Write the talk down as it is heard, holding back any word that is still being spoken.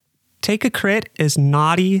Take a Crit is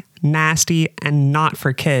naughty, nasty, and not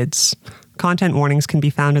for kids. Content warnings can be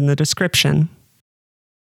found in the description.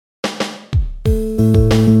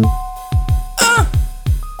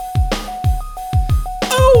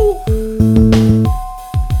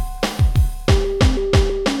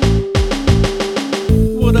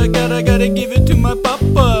 What I gotta give it to my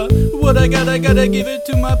papa. What I gotta give it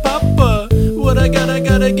to my papa. What I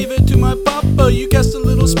gotta give it to my papa. You cast a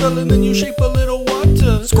little spell and then you shape a little water.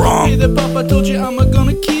 Scrum. Hey, the papa told you I'm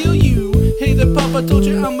gonna kill you. Hey, the papa told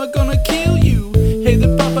you I'm gonna kill you. Hey,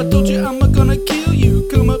 the papa told you I'm gonna kill you.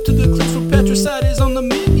 Come up to the cliffs where patricide is on the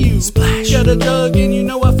menu. Splash. Got a jug and you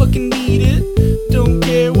know I fucking need it. Don't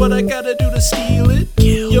care what I gotta do to steal it.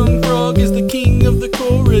 Kill. Young Frog is the king of the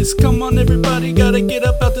chorus. Come on, everybody, gotta get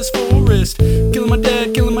up out this forest. Killing my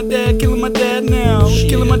dad, killing my dad, killing my dad now. Shit.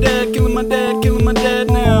 Killing my dad, killing my dad, killing my dad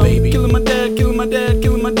now. Baby. Killing my dad, killing my dad,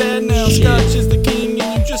 killing my dad now. Shit. Scotch is the king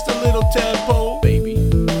and you just a little tadpole. Baby.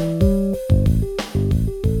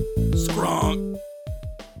 Scrunk.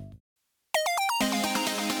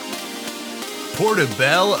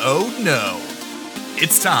 Portobello, oh no.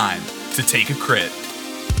 It's time to take a crit.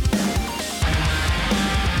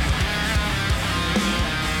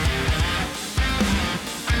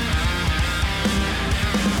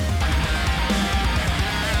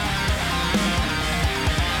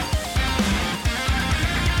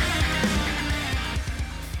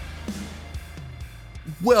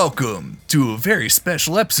 Welcome to a very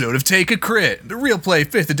special episode of Take a Crit, the Real Play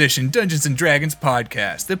 5th Edition Dungeons & Dragons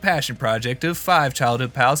podcast, the passion project of 5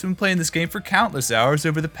 childhood pals who've been playing this game for countless hours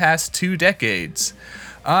over the past 2 decades.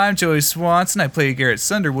 I'm Joey Swanson, I play Garrett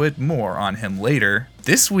Sunderwood, more on him later.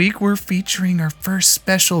 This week we're featuring our first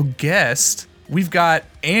special guest. We've got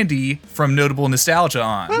Andy from Notable Nostalgia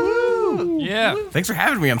on. Yeah. Thanks for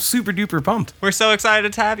having me. I'm super duper pumped. We're so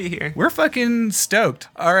excited to have you here. We're fucking stoked.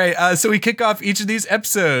 All right, so we kick off each of these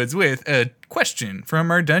episodes with a question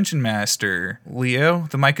from our Dungeon Master. Leo,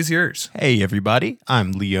 the mic is yours. Hey everybody,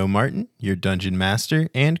 I'm Leo Martin, your Dungeon Master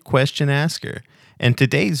and Question Asker. And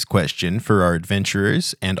today's question for our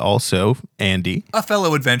adventurers, and also Andy, A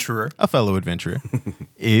fellow adventurer. a fellow adventurer,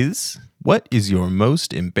 is, what is your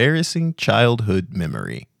most embarrassing childhood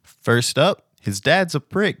memory? First up, his dad's a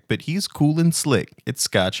prick, but he's cool and slick. It's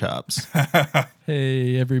Scotch Hobbs.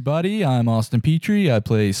 Hey everybody, I'm Austin Petrie. I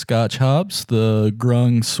play Scotch Hobbs, the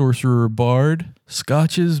grung sorcerer bard.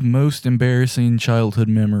 Scotch's most embarrassing childhood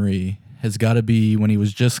memory has got to be when he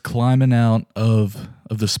was just climbing out of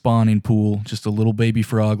the spawning pool, just a little baby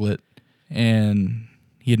froglet, and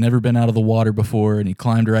he had never been out of the water before, and he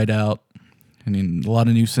climbed right out, and a lot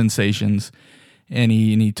of new sensations. And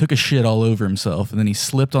he took a shit all over himself, and then he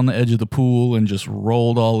slipped on the edge of the pool and just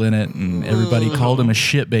rolled all in it, and everybody called him a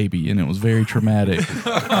shit baby, and it was very traumatic. Is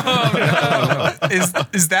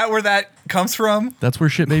that where that comes from? That's where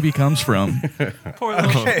shit baby comes from. Poor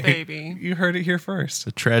little baby. You heard it here first.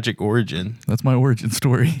 A tragic origin. That's my origin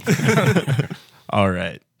story. All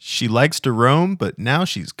right. She likes to roam, but now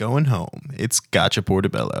she's going home. It's Gotcha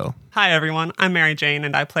Portobello. Hi everyone, I'm Mary Jane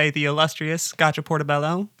and I play the illustrious Gotcha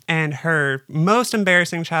Portobello. And her most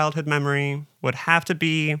embarrassing childhood memory would have to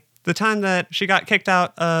be the time that she got kicked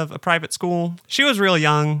out of a private school. She was real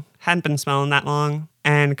young, hadn't been smelling that long,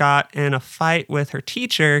 and got in a fight with her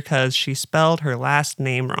teacher because she spelled her last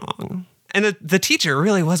name wrong. And the teacher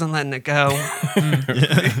really wasn't letting it go.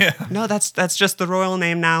 No, that's just the royal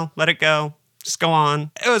name now. Let it go. Just go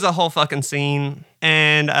on. It was a whole fucking scene.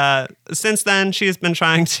 And since then, she has been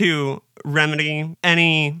trying to remedy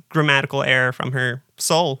any grammatical error from her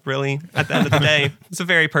soul, really, at the end of the day. It's a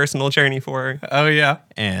very personal journey for her. Oh, yeah.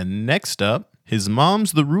 And next up, his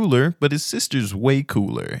mom's the ruler, but his sister's way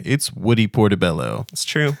cooler. It's Woody Portobello. It's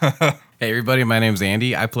true. Hey everybody, my name's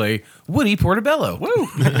Andy. I play Woody Portobello. Woo!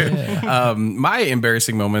 My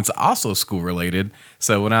embarrassing moments also school related.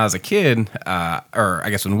 So when I was a kid, or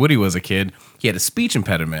I guess when Woody was a kid, he had a speech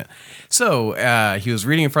impediment. So he was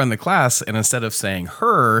reading in front of the class, and instead of saying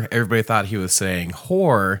her, everybody thought he was saying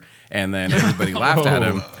whore, and then everybody laughed at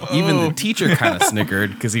him. Even the teacher kind of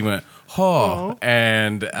snickered because he went, "Oh,"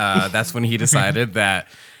 and that's when he decided that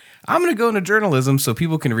I'm going to go into journalism so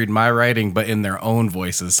people can read my writing, but in their own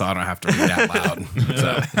voices, so I don't have to read out loud.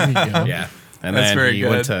 So, yeah. And That's then very he good.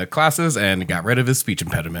 went to classes and got rid of his speech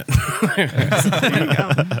impediment.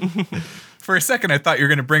 For a second, I thought you were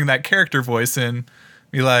going to bring that character voice in.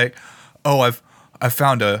 Be like, oh, I've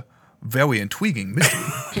found a very intriguing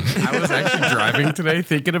mystery. I was actually driving today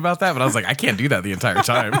thinking about that, but I was like, I can't do that the entire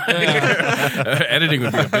time. Editing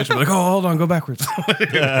would be a bitch. I'm like, oh, hold on, go backwards.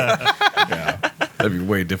 Yeah. That'd be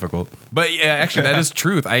way difficult. But yeah, actually, that is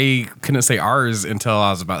truth. I couldn't say ours until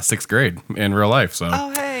I was about 6th grade in real life. So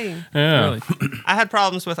Oh, hey. Yay. Yeah. Really. I had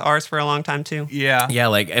problems with R's for a long time too. Yeah. Yeah,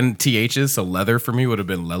 like, and THs, so leather for me would have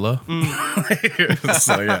been Lella.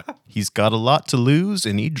 So, yeah. He's got a lot to lose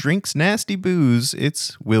and he drinks nasty booze.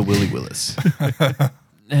 It's Will Willie Willis.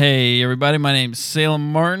 Hey, everybody, my name's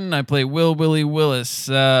Salem Martin. I play Will Willie Willis.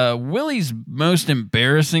 Willie's most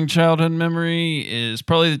embarrassing childhood memory is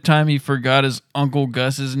probably the time he forgot his Uncle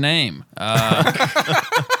Gus's name.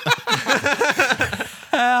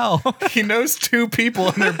 Hell. He knows two people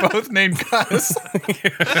and they're both named Gus.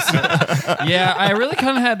 Yeah, I really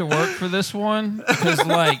kind of had to work for this one because,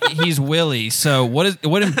 like, he's Willie. So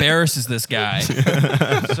what embarrasses this guy?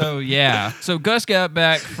 So yeah, so Gus got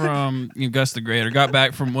back from Gus the Greater got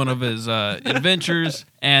back from one of his adventures,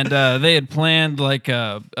 and they had planned like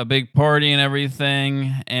a big party and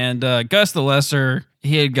everything. And Gus the Lesser,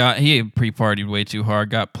 he had pre-partied way too hard,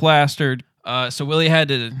 got plastered. So Willie had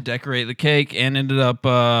to decorate the cake and ended up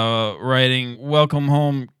writing "Welcome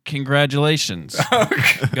home, congratulations."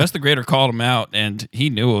 Gus the Greater called him out, and he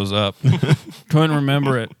knew it was up. Couldn't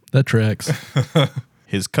remember it. That tracks.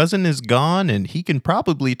 His cousin is gone and he can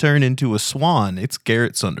probably turn into a swan. It's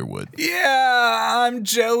Garrett Sunderwood. Yeah, I'm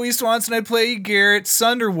Joey Swanson. I play Garrett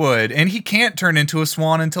Sunderwood, and he can't turn into a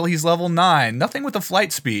swan until he's level 9. Nothing with a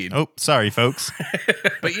flight speed. Oh, sorry, folks.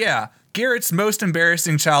 But yeah, Garrett's most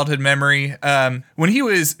embarrassing childhood memory. When he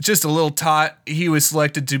was just a little tot, he was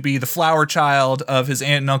selected to be the flower child of his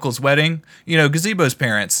aunt and uncle's wedding, Gazebo's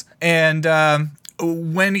parents. And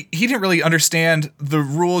when he didn't really understand the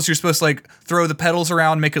rules, you're supposed to like throw the petals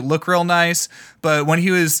around, make it look real nice. But when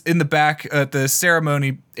he was in the back at the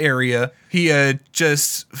ceremony area, he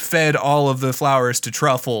just fed all of the flowers to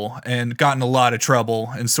Truffle and got in a lot of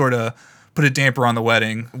trouble and sort of put a damper on the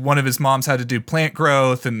wedding. One of his moms had to do plant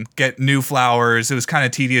growth and get new flowers. It was kind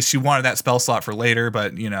of tedious. She wanted that spell slot for later,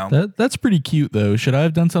 but That's pretty cute, though. Should I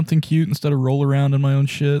have done something cute instead of roll around in my own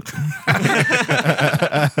shit?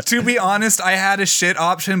 To be honest, I had a shit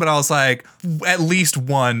option, but I was like, at least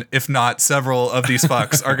one, if not several of these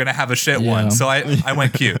fucks are going to have a shit Yeah. one. So I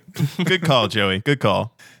went cute. Good call, Joey. Good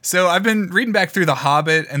call. So I've been reading back through The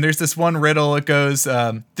Hobbit, and there's this one riddle. It goes,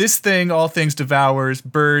 this thing all things devours,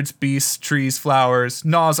 birds, beasts, trees, flowers,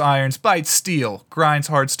 gnaws irons, bites steel, grinds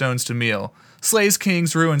hard stones to meal, slays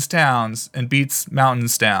kings, ruins towns, and beats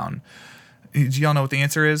mountains down. Do y'all know what the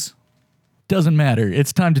answer is? Doesn't matter.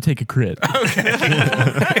 It's time to take a crit. I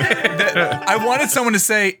wanted someone to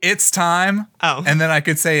say, it's time, and then I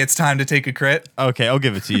could say, it's time to take a crit. Okay, I'll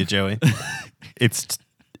give it to you, Joey. It's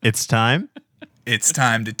time. It's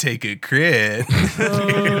time to take a crit. There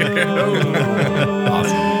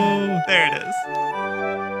it is.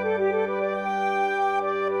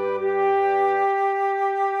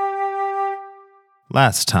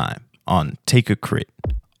 Last time on Take a Crit,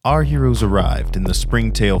 our heroes arrived in the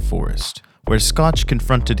Springtail Forest, where Scotch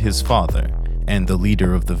confronted his father and the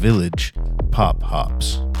leader of the village, Pop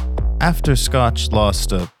Hops. After Scotch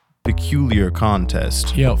lost a peculiar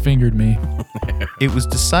contest, He outfingered me. it was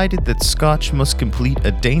decided that Scotch must complete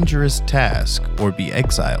a dangerous task or be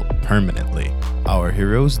exiled permanently. Our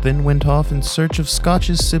heroes then went off in search of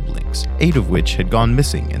Scotch's siblings, 8 of which had gone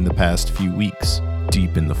missing in the past few weeks.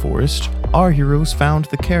 Deep in the forest, our heroes found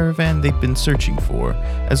the caravan they'd been searching for,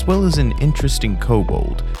 as well as an interesting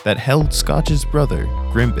kobold that held Scotch's brother,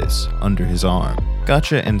 Grimbus, under his arm.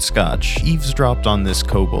 Gotcha and Scotch eavesdropped on this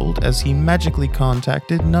kobold as he magically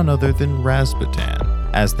contacted none other than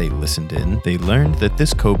Razbatan. As they listened in, they learned that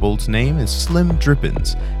this kobold's name is Slim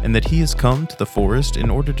Drippins, and that he has come to the forest in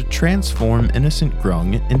order to transform innocent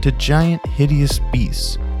Grung into giant, hideous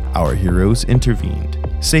beasts. Our heroes intervened,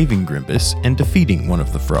 saving Grimbus and defeating one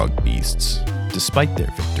of the frog beasts. Despite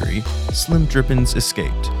their victory, Slim Drippins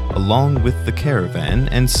escaped, along with the caravan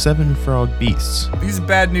and 7 frog beasts. He's a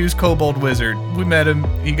bad news kobold wizard. We met him.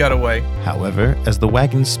 He got away. However, as the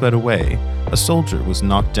wagon sped away, a soldier was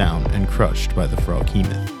knocked down and crushed by the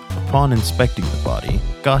froghemoth. Upon inspecting the body,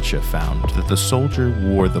 Gotcha found that the soldier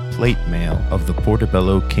wore the plate mail of the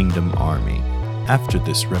Portobello Kingdom Army. After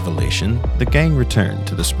this revelation, the gang returned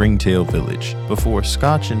to the Springtail village before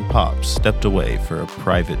Scotch and Pop stepped away for a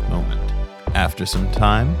private moment. After some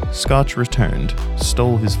time, Scotch returned,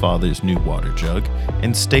 stole his father's new water jug,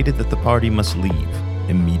 and stated that the party must leave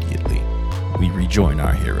immediately. We rejoin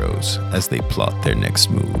our heroes as they plot their next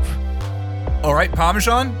move. All right,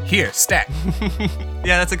 Parmesan, here, stack.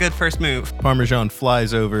 Yeah, that's a good first move. Parmesan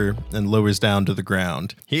flies over and lowers down to the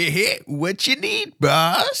ground. Hey, what you need,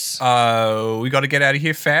 boss? We got to get out of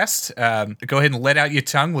here fast. Go ahead and let out your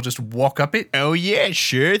tongue. We'll just walk up it. Oh yeah,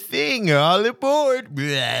 sure thing. All aboard.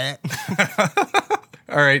 All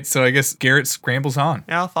All right, so I guess Garrett scrambles on.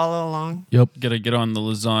 Yeah, I'll follow along. Yep. Gotta get on the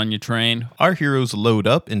lasagna train. Our heroes load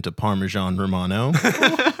up into Parmesan Romano,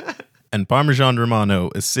 and Parmesan Romano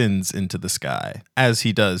ascends into the sky. As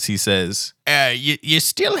he does, he says, you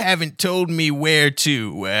still haven't told me where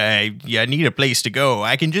to. I need a place to go.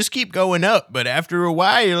 I can just keep going up, but after a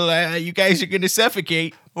while, you guys are going to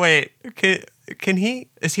suffocate. Wait, can he?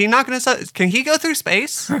 Is he not going to? Can he go through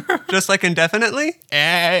space just like indefinitely?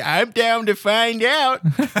 I'm down to find out.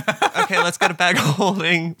 Okay, let's get a bag of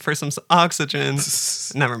holding for some oxygen.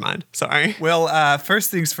 Never mind. Sorry. Well,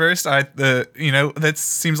 first things first, that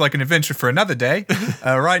seems like an adventure for another day.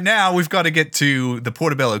 Right now, we've got to get to the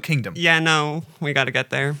Portobello Kingdom. Yeah, no, we got to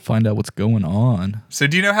get there. Find out what's going on. So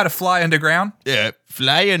do you know how to fly underground?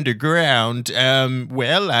 Fly underground.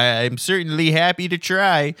 Well, I'm certainly happy to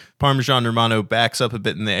try. Parmesan Romano backs up a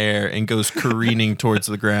bit in the air and goes careening towards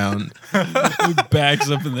the ground.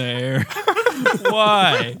 Backs up in the air.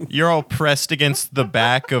 Why? You're all pressed against the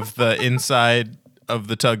back of the inside of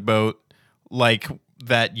the tugboat, like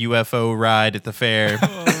that UFO ride at the fair.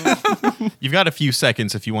 You've got a few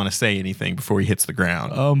seconds if you want to say anything before he hits the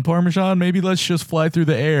ground. Parmesan, maybe let's just fly through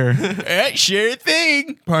the air. Sure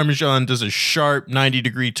thing. Parmesan does a sharp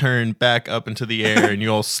 90-degree turn back up into the air, and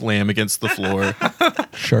you all slam against the floor.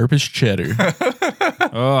 Sharp as cheddar.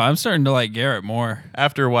 Oh, I'm starting to like Garrett more.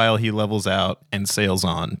 After a while, he levels out and sails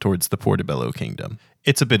on towards the Portobello Kingdom.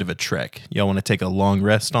 It's a bit of a trek. Y'all want to take a long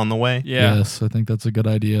rest on the way? Yeah. Yes, I think that's a good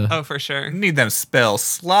idea. Oh, for sure. Need them spell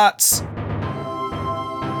slots.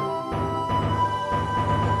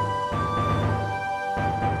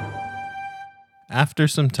 After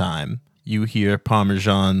some time, you hear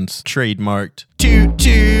Parmesan's trademarked toot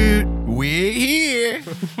toot. We're here.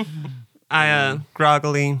 I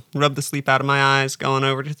groggily rub the sleep out of my eyes, going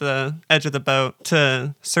over to the edge of the boat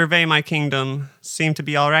to survey my kingdom. Seem to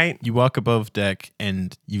be all right. You walk above deck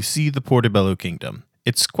and you see the Portobello Kingdom.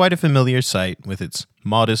 It's quite a familiar sight with its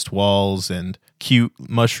modest walls and cute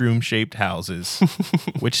mushroom-shaped houses,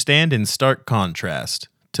 which stand in stark contrast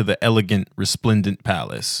to the elegant, resplendent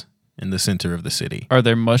palace in the center of the city. Are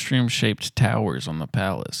there mushroom-shaped towers on the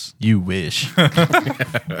palace? You wish.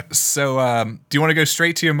 So, do you want to go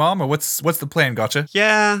straight to your mom, or what's the plan? Gotcha.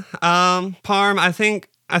 Yeah, Parm, I think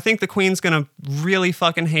the queen's gonna really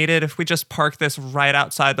fucking hate it if we just park this right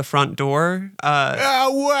outside the front door.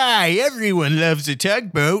 Why? Everyone loves a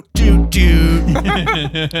tugboat. Toot toot.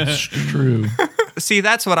 It's true. See,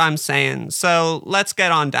 that's what I'm saying. So let's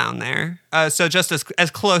get on down there. So just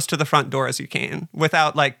as close to the front door as you can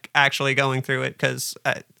without like actually going through it, because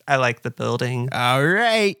I like the building. All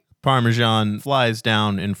right. Parmesan flies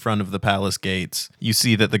down in front of the palace gates. You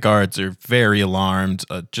see that the guards are very alarmed.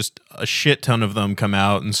 Just a shit ton of them come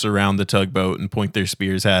out and surround the tugboat and point their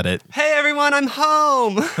spears at it. Hey everyone, I'm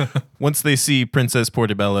home. Once they see Princess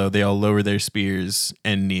Portobello, they all lower their spears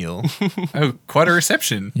and kneel. Oh, quite a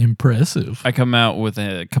reception. Impressive. I come out with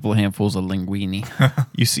a couple of handfuls of linguine.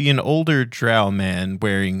 You see an older drow man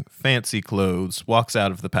wearing fancy clothes walks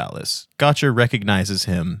out of the palace. Gotcha recognizes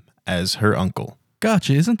him as her uncle.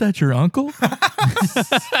 Gotcha. Isn't that your uncle?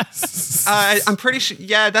 I'm pretty sure.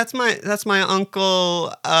 Yeah, that's my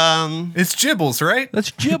uncle. It's Gibbles, right?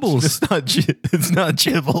 That's Gibbles. It's not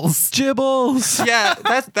Gibbles. Gibbles. Yeah,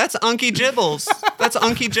 that's Unky Gibbles. That's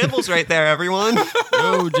Unky Gibbles right there, everyone.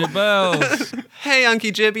 Oh, Jibbles. Hey,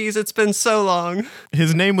 Unky Jibbies, it's been so long.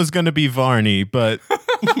 His name was going to be Varney, but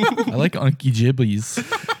I like Unky Gibblies.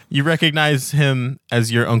 you recognize him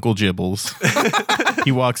as your Uncle Gibbles.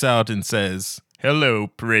 He walks out and says, "Hello,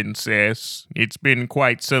 princess. It's been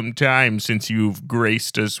quite some time since you've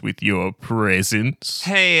graced us with your presence.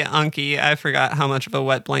 Hey, Unky, I forgot how much of a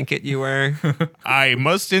wet blanket you were. I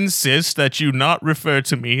must insist that you not refer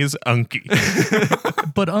to me as Unky."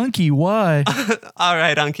 But Unky, why? All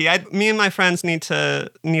right, Unky. Me and my friends need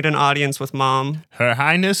an audience with Mom. Her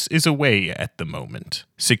Highness is away at the moment,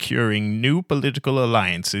 securing new political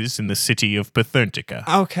alliances in the city of Patherntica,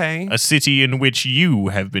 Okay. a city in which you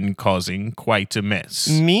have been causing quite a mess.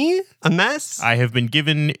 Me? A mess? I have been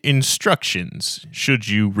given instructions should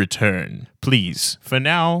you return. Please, for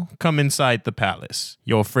now, come inside the palace.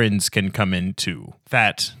 Your friends can come in too.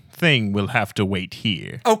 That thing will have to wait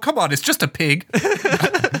here. Oh, come on, it's just a pig.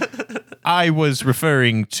 I was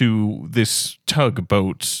referring to this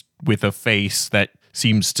tugboat with a face that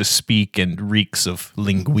seems to speak and reeks of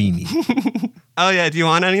linguine. Oh, yeah. Do you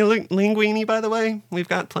want any linguine, by the way? We've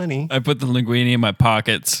got plenty. I put the linguine in my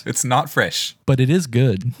pockets. It's not fresh. But it is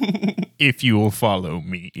good. If you will follow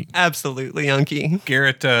me. Absolutely, Unky.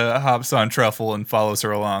 Garrett hops on Truffle and follows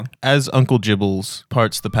her along. As Uncle Gibbles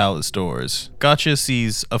parts the palace doors, Gotcha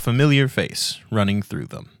sees a familiar face running through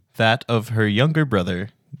them. that of her younger brother,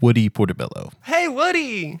 Woody Portobello. Hey,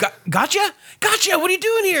 Woody. Gotcha? What are you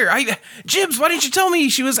doing here? Jibs, why didn't you tell me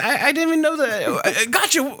she was... I didn't even know that.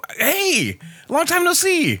 Gotcha. Hey, long time no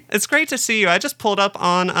see. It's great to see you. I just pulled up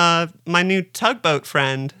on my new tugboat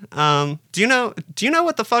friend. Do you know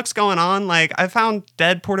what the fuck's going on? Like, I found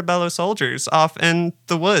dead Portobello soldiers off in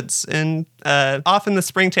the woods off in the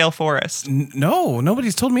Springtail Forest. No,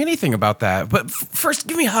 nobody's told me anything about that. But first,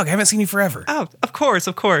 give me a hug. I haven't seen you forever. Oh, of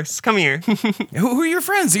course. Come here. Who are your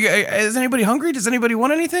friends? Is anybody hungry? Does anybody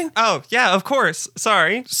want anything? Oh, yeah, of course.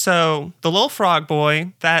 Sorry. So, the little frog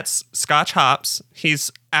boy, that's Scotch Hops.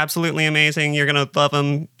 He's absolutely amazing. You're going to love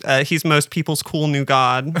him. He's most people's cool new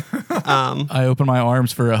god. I open my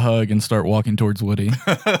arms for a hug and start walking towards Woody.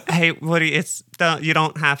 Hey, Woody, you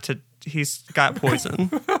don't have to. He's got poison.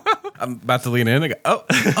 I'm about to lean in and go,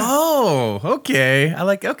 oh, okay.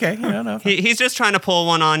 Okay. No. He's just trying to pull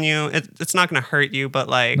one on you. It's not going to hurt you, but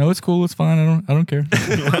like... No, it's cool. It's fine. I don't care.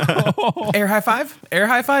 Air high five? Air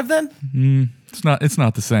high five then? It's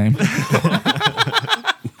not the same.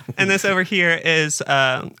 And this over here is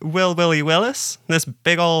Willie Willis, this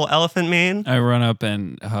big old elephant man. I run up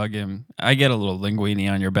and hug him. I get a little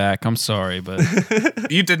linguine on your back. I'm sorry, but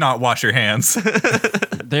You did not wash your hands.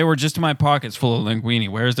 they were just in my pockets full of linguine.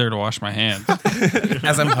 Where's there to wash my hands?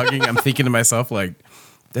 As I'm hugging, I'm thinking to myself, like,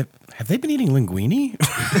 have they been eating linguine?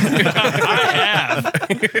 I have.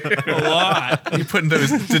 A lot. You're putting those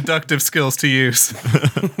deductive skills to use.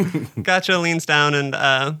 Gotcha leans down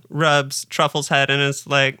and rubs Truffles' head and is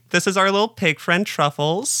like, this is our little pig friend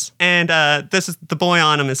Truffles. And this is the boy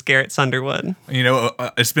on him is Garrett Sunderwood. You know,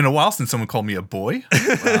 it's been a while since someone called me a boy.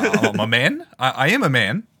 I'm a man. I am a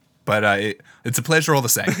man. But it's a pleasure all the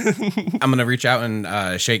same. I'm going to reach out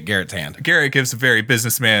and shake Garrett's hand. Garrett gives a very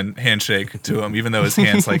businessman handshake to him, even though his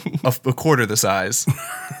hand's like a quarter the size.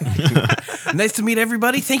 Nice to meet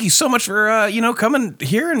everybody. Thank you so much for, coming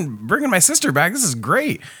here and bringing my sister back. This is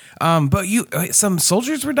great. But some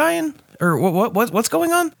soldiers were dying? Or what's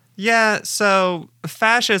going on? Yeah, so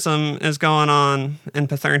fascism is going on in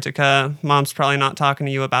Patherntica. Mom's probably not talking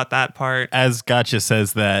to you about that part. As Gotcha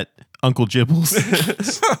says that, Uncle Jibbles.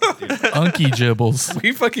 Unky Jibbles.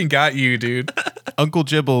 We fucking got you, dude. Uncle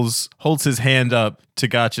Jibbles holds his hand up to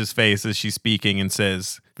Gotcha's face as she's speaking and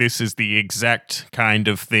says, "This is the exact kind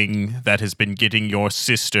of thing that has been getting your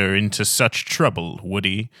sister into such trouble,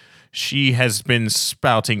 Woody. She has been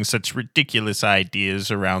spouting such ridiculous ideas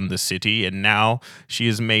around the city, and now she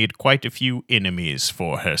has made quite a few enemies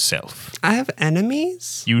for herself. I have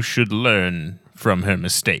enemies? You should learn from her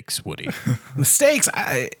mistakes, Woody." Mistakes?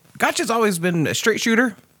 Gotcha's always been a straight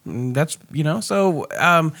shooter. That's, so,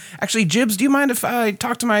 actually, Jibs, do you mind if I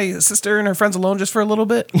talk to my sister and her friends alone just for a little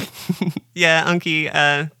bit? Yeah, Unky,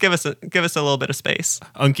 give us a little bit of space.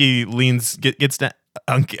 Unky gets down.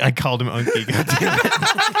 Unky, I called him Unky.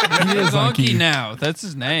 He is Funky Unky. now. That's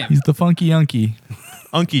his name. He's the funky Unky.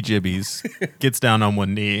 Unky Jibbies gets down on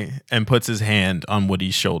one knee and puts his hand on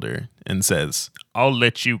Woody's shoulder and says, "I'll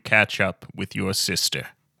let you catch up with your sister,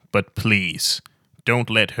 but please,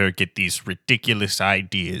 don't let her get these ridiculous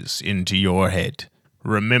ideas into your head.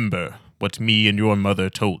 Remember what me and your mother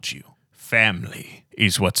told you. Family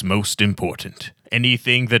is what's most important.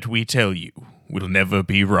 Anything that we tell you will never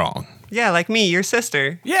be wrong." Yeah, like me, your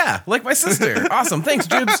sister. Yeah, like my sister. Awesome. Thanks,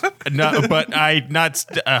 Jibs. No, but Why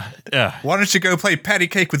don't you go play patty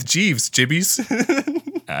cake with Jeeves, Jibbies?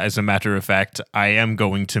 as a matter of fact, I am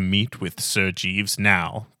going to meet with Sir Jeeves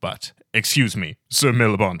now, but excuse me, Sir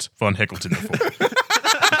Millibont von Heckleton.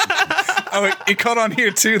 Oh, it caught on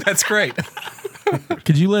here too. That's great.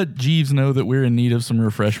 Could you let Jeeves know that we're in need of some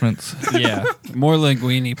refreshments? Yeah. More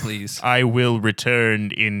linguine, please. I will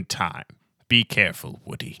return in time. Be careful,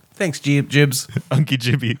 Woody. Thanks, Jibs. Unky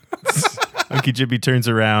Jibby turns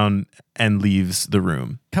around and leaves the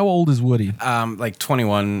room. How old is Woody? Like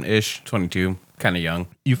 21-ish, 22, kind of young.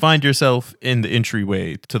 You find yourself in the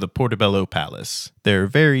entryway to the Portobello Palace. There are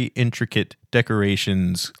very intricate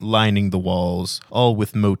decorations lining the walls, all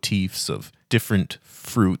with motifs of different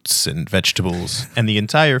fruits and vegetables, and the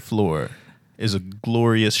entire floor is a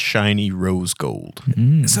glorious shiny rose gold.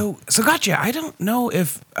 So gotcha. I don't know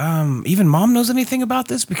if even Mom knows anything about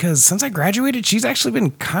this, because since I graduated, she's actually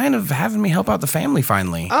been kind of having me help out the family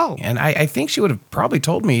finally. Oh. And I think she would have probably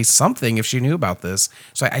told me something if she knew about this.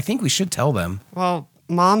 So I think we should tell them. Well,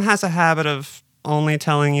 Mom has a habit of only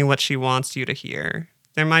telling you what she wants you to hear.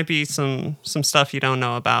 there might be some stuff you don't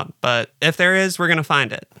know about, but if there is, we're gonna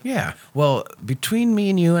find it. Yeah. Well, between me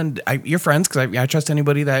and you and you're friends because I trust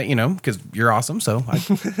anybody that because you're awesome. So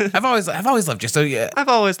I've always loved you. So yeah. I've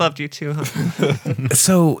always loved you too, huh?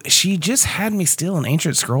 So she just had me steal an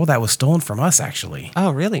ancient scroll that was stolen from us, actually,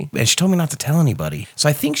 Oh, really? and she told me not to tell anybody. So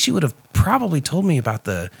I think she would have probably told me about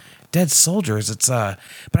the dead soldiers. But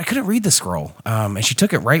I couldn't read the scroll. And she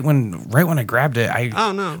took it right when I grabbed it.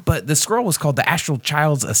 Oh, no. But the scroll was called the Astral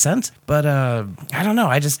Child's Ascent. But I don't know.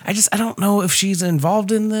 I don't know if she's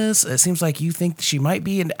involved in this. It seems like you think she might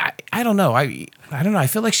be, and I don't know. I don't know. I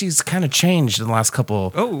feel like she's kind of changed in the last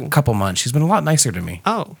couple months. She's been a lot nicer to me.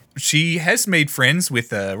 Oh, She has made friends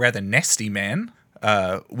with a rather nasty man.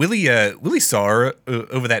 Willie saw her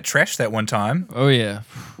over that trash that one time Oh yeah,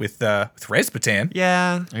 with Resbatan.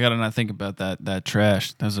 yeah. I gotta not think about that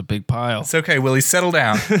trash. That was a big pile. It's okay, Willie, settle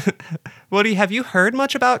down. Woody, have you heard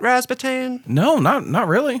much about Rasputin? No, not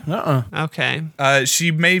really. Okay.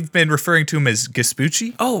 She may have been referring to him as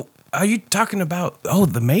Gaspucci. Oh, are you talking about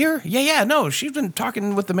the mayor? Yeah. No, she's been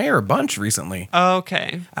talking with the mayor a bunch recently.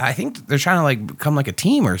 Okay. I think they're trying to like become like a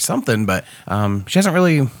team or something, but she hasn't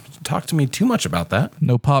really talked to me too much about that.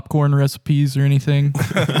 No popcorn recipes or anything.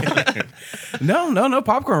 No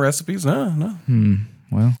popcorn recipes. No.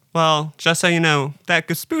 Well, Well, just so you know, that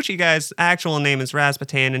Gaspucci guy's actual name is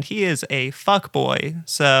Rasputin, and he is a fuckboy,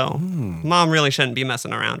 so Mom really shouldn't be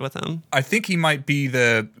messing around with him. I think he might be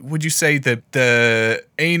would you say the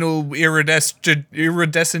anal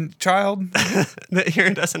iridescent child? The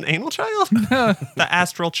iridescent anal child? The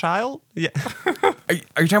astral child? Yeah.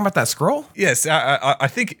 Are you talking about that scroll? Yes, I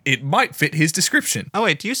think it might fit his description. Oh,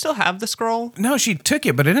 wait, do you still have the scroll? No, she took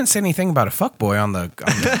it, but it didn't say anything about a fuckboy on the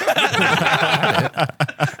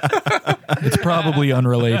it's probably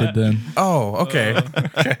unrelated then. Oh, okay.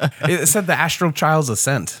 It said the Astral Child's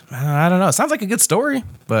Ascent. I don't know. It sounds like a good story,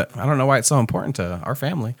 but I don't know why it's so important to our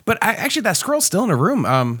family. But actually, that scroll's still in her room.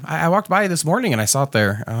 I walked by this morning and I saw it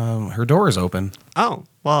there. Her door is open. Oh,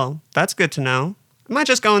 well, that's good to know. I might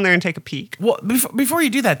just go in there and take a peek. Well, before you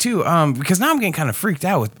do that too, because now I'm getting kind of freaked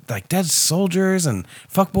out with like dead soldiers and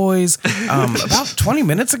fuckboys. About 20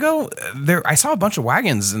 minutes ago, I saw a bunch of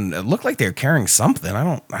wagons and it looked like they were carrying something.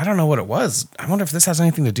 I don't know what it was. I wonder if this has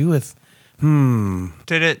anything to do with.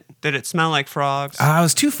 Did it smell like frogs? I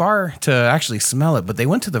was too far to actually smell it, but they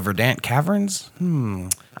went to the Verdant Caverns.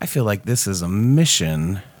 I feel like this is a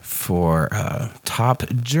mission for a top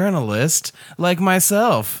journalist like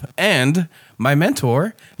myself and my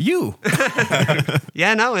mentor, you.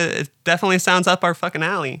 Yeah, no, it definitely sounds up our fucking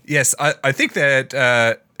alley. Yes, I think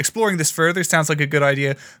that exploring this further sounds like a good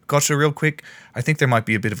idea. Gotcha, real quick. I think there might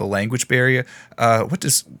be a bit of a language barrier. What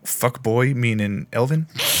does fuckboy mean in Elven?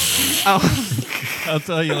 I'll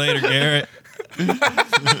tell you later, Garrett.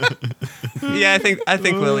 Yeah, I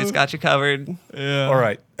think Willie's got you covered. All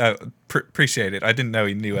right. Appreciate it. I didn't know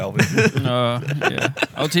he knew Elven. Yeah,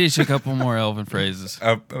 I'll teach you a couple more Elven phrases.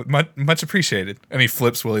 Much appreciated. And he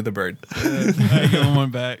flips Willie the bird. I give him one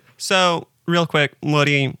back. So, real quick,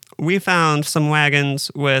 Woody, we found some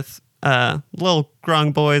wagons with little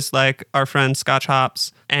grung boys like our friend Scotch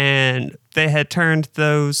Hops, and they had turned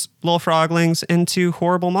those little froglings into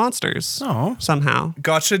horrible monsters. Oh. Somehow.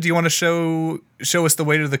 Gotcha. Do you want to show us the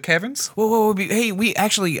way to the caverns? Whoa. Hey, we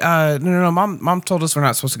actually, no. Mom told us we're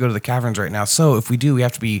not supposed to go to the caverns right now. So if we do, we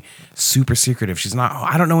have to be super secretive. She's not,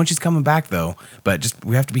 I don't know when she's coming back though, but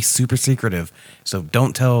we have to be super secretive. So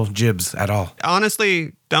don't tell Jibs at all.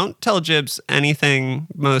 Honestly, don't tell Jibs anything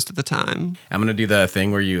most of the time. I'm going to do the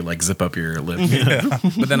thing where you like zip up your lip.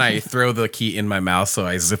 But then I throw the key in my mouth. So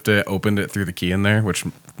I zipped it, opened it, threw the key in there, which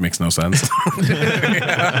makes no sense.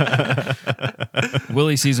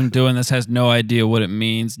 Willie sees him doing this, has no idea what it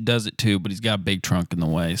means, does it too, but he's got a big trunk in the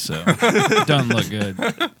way, so it doesn't look good.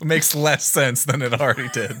 Makes less sense than it already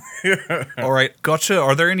did. All right. Gotcha.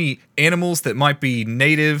 Are there any animals that might be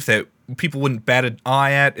native that people wouldn't bat an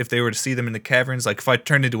eye at if they were to see them in the caverns? Like if I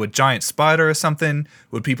turned into a giant spider or something,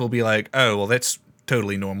 would people be like, oh, well, that's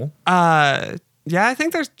totally normal? Yeah, I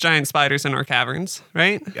think there's giant spiders in our caverns,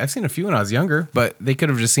 right? I've seen a few when I was younger, but they could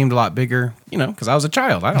have just seemed a lot bigger, because I was a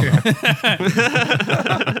child. I don't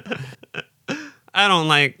know. I don't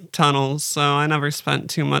like tunnels, so I never spent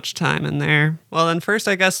too much time in there. Well, then first,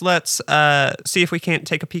 I guess let's see if we can't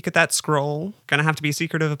take a peek at that scroll. Gonna have to be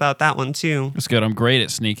secretive about that one, too. That's good. I'm great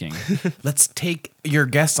at sneaking. Let's take your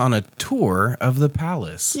guests on a tour of the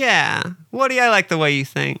palace. Yeah. Woody, I like the way you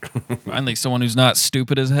think. Finally, someone who's not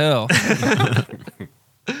stupid as hell.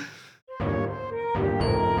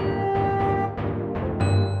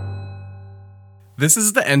 This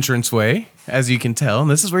is the entranceway, as you can tell,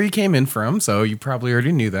 and this is where you came in from, so you probably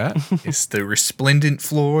already knew that. It's the resplendent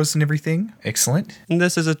floors and everything. Excellent. And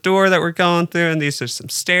this is a door that we're going through, and these are some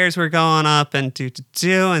stairs we're going up and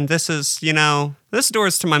and this is, this door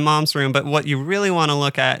is to my mom's room, but what you really want to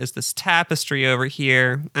look at is this tapestry over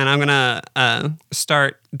here, and I'm going to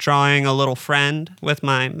start drawing a little friend with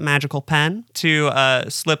my magical pen to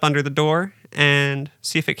slip under the door and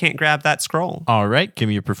see if it can't grab that scroll. All right, give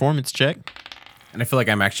me a performance check. And I feel like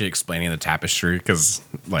I'm actually explaining the tapestry because,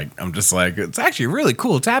 I'm just like, it's actually a really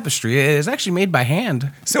cool tapestry. It's actually made by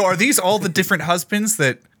hand. So are these all the different husbands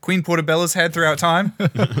that Queen Portobello's had throughout time?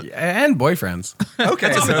 And boyfriends. Okay,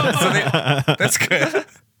 that's good.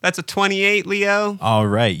 That's a 28, Leo. All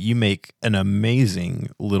right, you make an amazing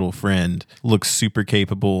little friend. Looks super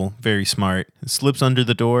capable, very smart. Slips under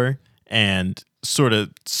the door and sort of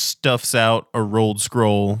stuffs out a rolled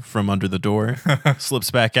scroll from under the door, slips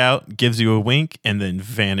back out, gives you a wink, and then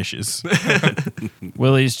vanishes.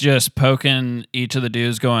 Willie's just poking each of the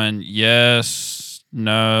dudes, going, yes,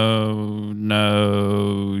 no,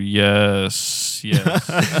 no, yes, no.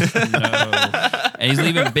 And he's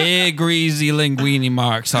leaving big, greasy linguini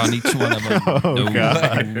marks on each one of them. Oh,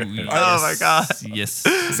 God. Oh, my God. Yes.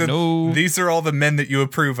 So No. these are all the men that you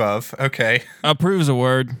approve of. Okay, Approves a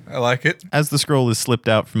word. I like it. As the scroll is slipped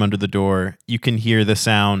out from under the door, you can hear the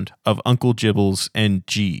sound of Uncle Jibbles and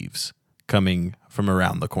Jeeves coming from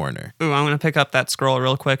around the corner. Ooh, I'm going to pick up that scroll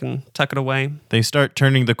real quick and tuck it away. They start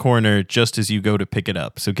turning the corner just as you go to pick it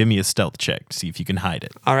up, so give me a stealth check to see if you can hide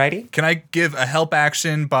it. Alrighty. Can I give a help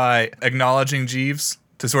action by acknowledging Jeeves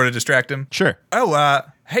to sort of distract him? Sure. Oh,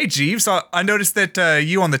 hey, Jeeves. I noticed that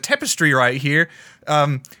you on the tapestry right here,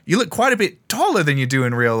 you look quite a bit taller than you do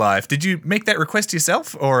in real life. Did you make that request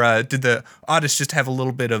yourself, or did the artist just have a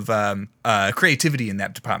little bit of creativity in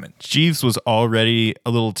that department? Jeeves was already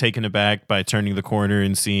a little taken aback by turning the corner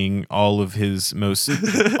and seeing all of his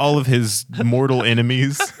mortal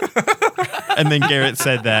enemies. And then Garrett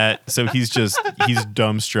said that, so he's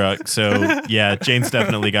dumbstruck. So yeah, Jane's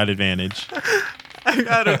definitely got advantage.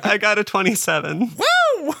 I got a 27.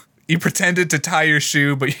 Woo! You pretended to tie your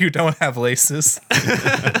shoe, but you don't have laces.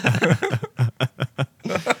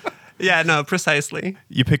 Yeah, no, precisely.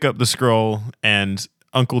 You pick up the scroll, and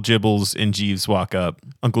Uncle Jibbles and Jeeves walk up.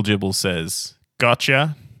 Uncle Jibbles says,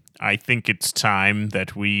 "Gotcha. I think it's time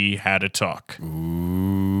that we had a talk."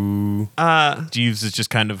 Ooh. Jeeves is just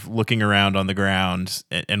kind of looking around on the ground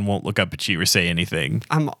and won't look up at you or say anything.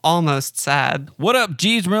 I'm almost sad. What up,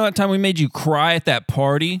 Jeeves? Remember that time we made you cry at that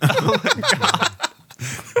party?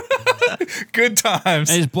 Good times.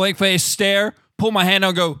 And his blank face stare, pull my hand out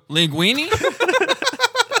and go, linguini?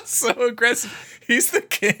 So aggressive. He's the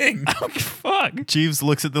king. Fuck. Jeeves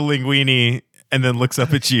looks at the linguini and then looks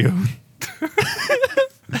up at you.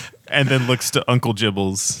 And then looks to Uncle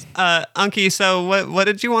Jibbles. Unky, so what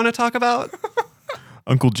did you want to talk about?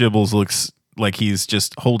 Uncle Jibbles looks like he's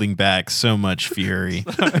just holding back so much fury.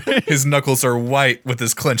 His knuckles are white with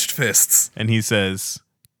his clenched fists. And he says,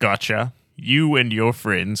 "Gotcha. You and your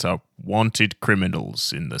friends are wanted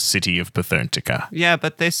criminals in the city of Patherntica. Yeah,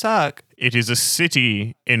 but they suck. It is a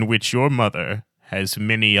city in which your mother has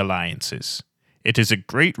many alliances. It is a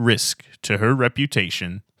great risk to her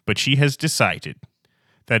reputation, but she has decided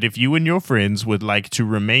that if you and your friends would like to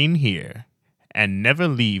remain here and never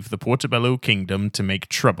leave the Portobello Kingdom to make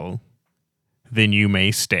trouble, then you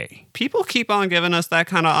may stay." People keep on giving us that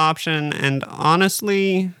kind of option, and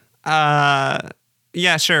honestly,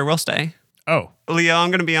 yeah, sure, we'll stay. Oh, Leo, I'm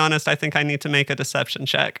going to be honest, I think I need to make a deception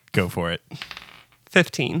check. go for it.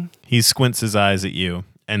 15. He squints his eyes at you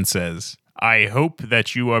and says, "I hope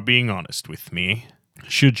that you are being honest with me.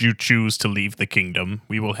 Should you choose to leave the kingdom,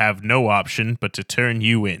 we will have no option but to turn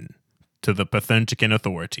you in to the Patherntican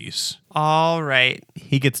authorities." All right.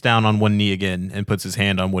 He gets down on one knee again and puts his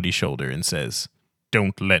hand on Woody's shoulder and says,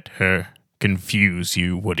 "Don't let her confuse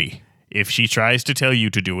you, Woody. If she tries to tell you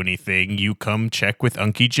to do anything, you come check with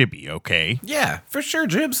Unky Jibby, okay?" Yeah, for sure,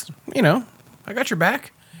 Jibs. You know, I got your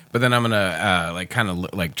back. But then I'm gonna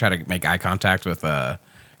try to make eye contact with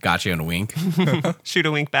Gotcha and a wink. Shoot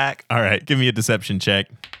a wink back. All right, give me a deception check.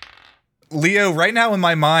 Leo, right now in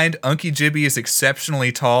my mind, Unky Jibby is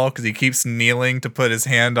exceptionally tall because he keeps kneeling to put his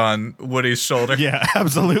hand on Woody's shoulder. Yeah,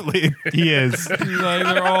 absolutely. He is. Like,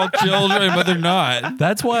 they're all children, but they're not.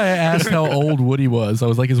 That's why I asked how old Woody was. I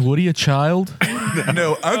was like, is Woody a child?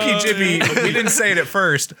 No, Unky Jibby, we didn't say it at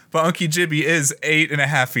first, but Unky Jibby is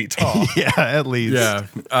 8.5 feet tall. Yeah, at least.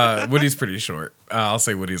 Yeah, Woody's pretty short. I'll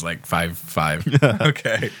say Woody's like 5'5".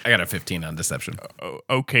 Okay. I got a 15 on deception.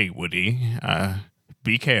 Okay, Woody.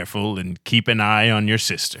 Be careful and keep an eye on your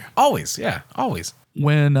sister. Always, yeah, always.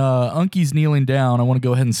 When Unky's kneeling down, I want to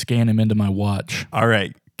go ahead and scan him into my watch. All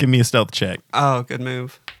right, give me a stealth check. Oh, good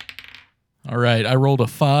move. All right, I rolled a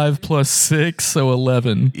 5 plus 6, so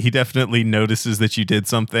 11. He definitely notices that you did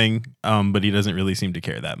something, but he doesn't really seem to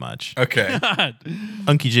care that much. Okay.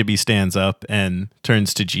 Unky Jibby stands up and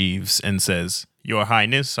turns to Jeeves and says, Your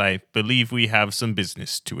Highness, I believe we have some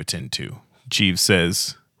business to attend to. Jeeves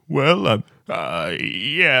says, Well,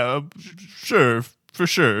 yeah, sure, for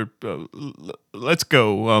sure. Let's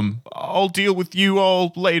go. I'll deal with you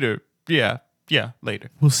all later. Yeah, later.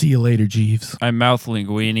 We'll see you later, Jeeves. I mouth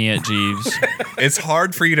linguini at Jeeves. It's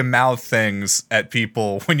hard for you to mouth things at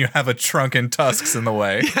people when you have a trunk and tusks in the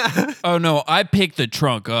way. Oh no, I picked the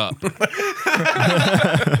trunk up.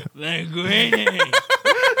 Linguini.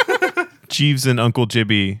 Jeeves and Uncle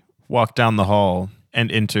Jibby walk down the hall and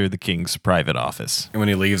enter the king's private office. And when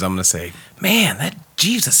he leaves, I'm going to say, man, that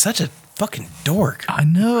Jeeves is such a fucking dork. I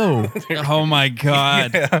know. Oh my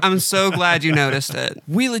god. I'm so glad you noticed it.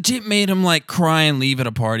 We legit made him like cry and leave at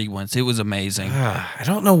a party once. It was amazing. I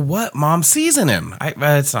don't know what mom sees in him.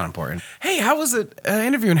 It's not important. Hey, how was it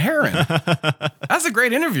interviewing Heron? That's a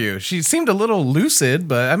great interview. She seemed a little lucid,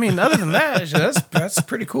 but I mean, other than that, that's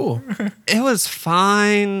pretty cool. It was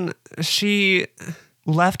fine. She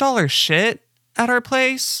left all her shit at our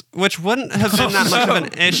place, which wouldn't have been that much of an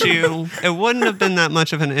issue. It wouldn't have been that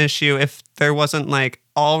much of an issue if there wasn't like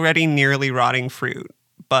already nearly rotting fruit,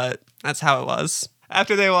 but that's how it was.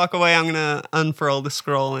 After they walk away, I'm going to unfurl the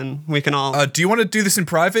scroll and we can all... Do you want to do this in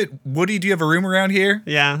private? Woody, do you have a room around here?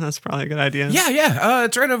 Yeah, that's probably a good idea. Yeah,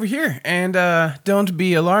 it's right over here. And don't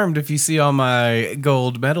be alarmed if you see all my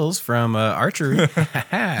gold medals from archery.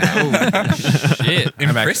 Shit.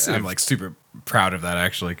 Impressive. I'm like super proud of that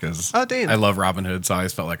actually because Oh, damn. I love Robin Hood, so I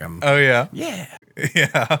always felt like I'm Oh, yeah.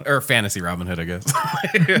 yeah, or fantasy Robin Hood, I guess.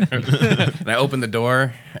 And I open the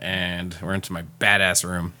door and we're into my badass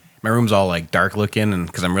room. My room's all like dark looking, and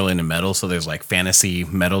because I'm really into metal, so there's like fantasy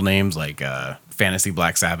metal names like Fantasy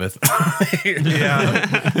Black Sabbath,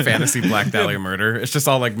 Fantasy Black Dahlia Murder. It's just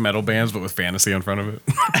all like metal bands, but with fantasy in front of it.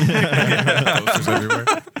 Posters everywhere.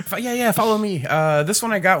 Yeah, follow me. This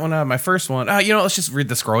one I got when my first one. Let's just read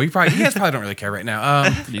the scroll. You guys probably don't really care right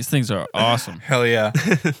now. These things are awesome. Hell yeah.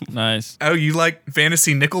 Nice. Oh, you like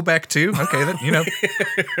fantasy Nickelback too? Okay, then,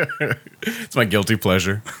 It's my guilty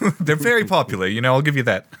pleasure. they're very popular. I'll give you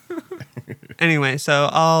that. Anyway, so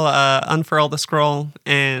I'll unfurl the scroll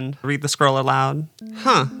and read the scroll aloud.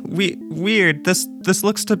 Weird. This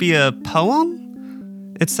looks to be a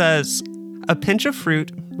poem. It says, "A pinch of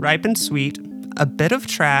fruit, ripe and sweet, a bit of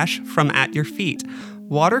trash from at your feet.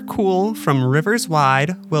 Water cool from rivers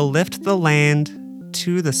wide will lift the land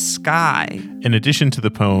to the sky." In addition to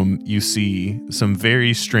the poem, you see some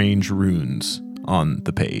very strange runes on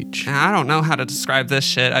the page. I don't know how to describe this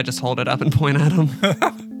shit. I just hold it up and point at them.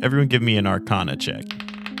 Everyone give me an Arcana check.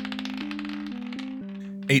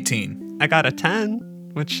 18. I got a 10,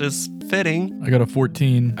 which is fitting. I got a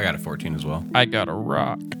 14. I got a 14 as well. I got a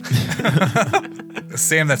rock.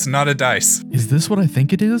 Sam, that's not a dice. Is this what I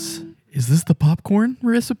think it is? Is this the popcorn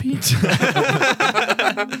recipe? So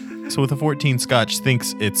with a 14, Scotch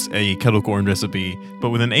thinks it's a kettle corn recipe, but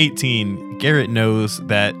with an 18, Garrett knows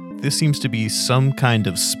that this seems to be some kind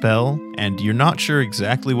of spell, and you're not sure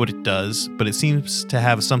exactly what it does, but it seems to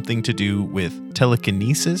have something to do with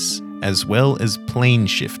telekinesis as well as plane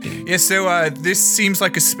shifting. Yeah, so this seems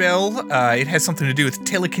like a spell. It has something to do with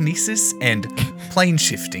telekinesis and plane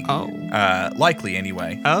shifting. Oh. Likely,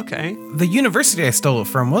 anyway. Okay. The university I stole it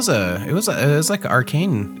from was like an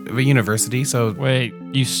arcane university, so Wait,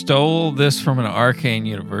 you stole this from an arcane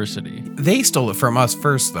university? they stole it from us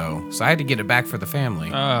first though, so I had to get it back for the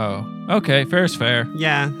family. Oh, okay, fair's fair.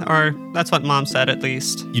 Yeah, or that's what Mom said at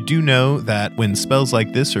least. You do know that when spells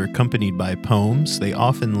like this are accompanied by poems, they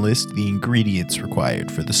often list the ingredients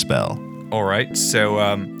required for the spell. All right, so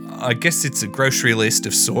I guess it's a grocery list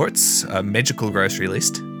of sorts, a magical grocery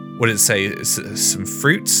list. What did it say? Some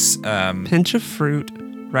fruits? Pinch of fruit,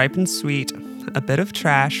 ripe and sweet, a bit of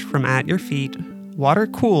trash from at your feet. Water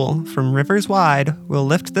cool from rivers wide will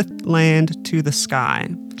lift the land to the sky.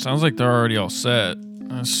 Sounds like they're already all set.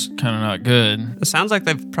 That's kind of not good. It sounds like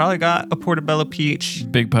they've probably got a portobello peach.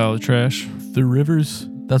 Big pile of trash. The rivers.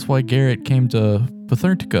 That's why Garrett came to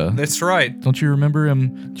Patherntica. That's right. Don't you remember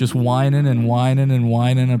him just whining and whining and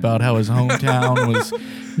whining about how his hometown was,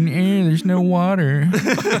 there's no water.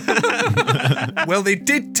 Well, they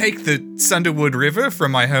did take the Sunderwood River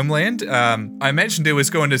from my homeland. I imagined it was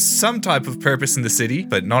going to some type of purpose in the city,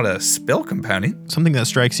 but not a spell component. Something that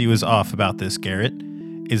strikes you as off about this, Garrett,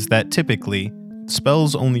 is that typically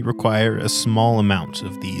spells only require a small amount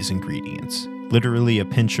of these ingredients. Literally a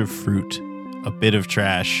pinch of fruit, a bit of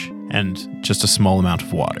trash, and just a small amount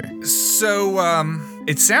of water. So,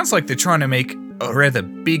 it sounds like they're trying to make a rather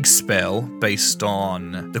big spell based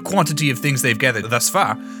on the quantity of things they've gathered thus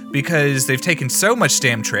far, because they've taken so much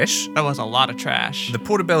damn trash. That was a lot of trash. The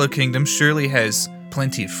Portobello Kingdom surely has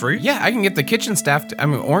plenty of fruit. Yeah, I can get the kitchen staff.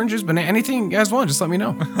 Oranges, banana, anything you guys want, just let me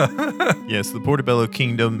know. Yes, the Portobello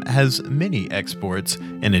Kingdom has many exports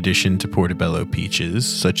in addition to Portobello peaches,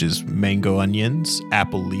 such as mango onions,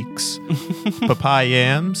 apple leeks, papaya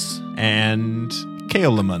yams, and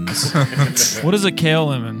kale lemons. What is a kale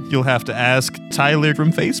lemon? You'll have to ask Tyler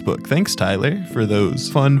from Facebook. Thanks, Tyler, for those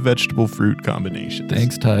fun vegetable fruit combinations.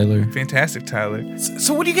 Thanks, Tyler. Fantastic, Tyler.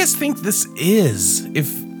 So what do you guys think this is?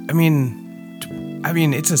 I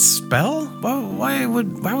mean, it's a spell? Why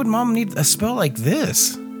would Mom need a spell like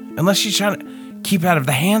this? Unless she's trying to keep out of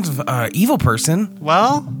the hands of an evil person.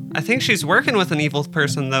 Well, I think she's working with an evil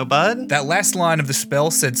person, though, bud. That last line of the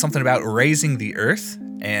spell said something about raising the earth,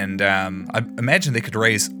 and I imagine they could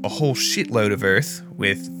raise a whole shitload of earth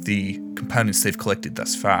with the components they've collected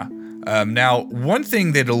thus far. Now, one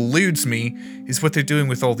thing that eludes me is what they're doing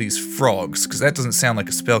with all these frogs, because that doesn't sound like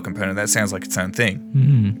a spell component. That sounds like its own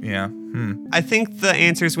thing. Yeah. I think the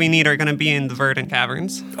answers we need are going to be in the Verdant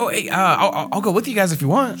Caverns. Oh, hey, I'll go with you guys if you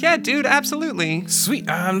want. Yeah, dude, absolutely. Sweet.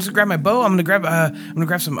 I'm just gonna grab my bow. I'm gonna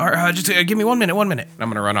grab some art. Just give me 1 minute. I'm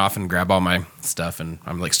gonna run off and grab all my stuff, and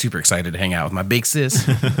I'm like super excited to hang out with my big sis.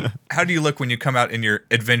 How do you look when you come out in your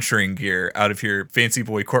adventuring gear out of your fancy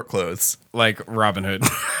boy court clothes? Like Robin Hood,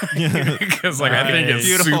 because I think it's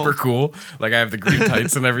Beautiful. super cool. Like I have the green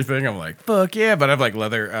tights and everything. I'm like, fuck yeah! But I have like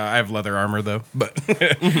leather. I have leather armor though. But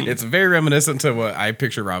it's very reminiscent to what I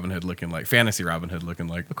picture Robin Hood looking like, fantasy Robin Hood looking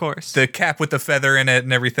like. Of course. The cap with the feather in it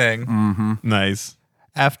and everything. Nice.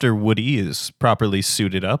 After Woody is properly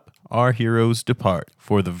suited up, our heroes depart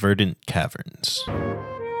for the Verdant Caverns.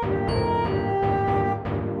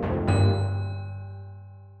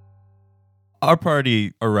 Our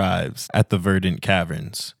party arrives at the Verdant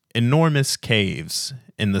Caverns, enormous caves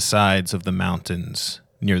in the sides of the mountains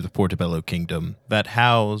near the Portobello Kingdom that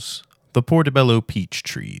house the Portobello peach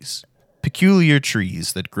trees. Peculiar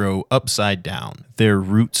trees that grow upside down, their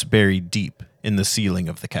roots buried deep in the ceiling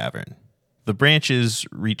of the cavern. The branches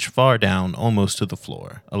reach far down almost to the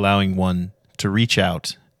floor, allowing one to reach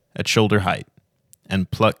out at shoulder height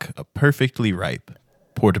and pluck a perfectly ripe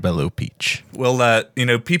Portobello peach. Well,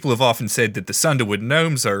 people have often said that the Sunderwood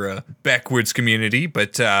Gnomes are a backwards community,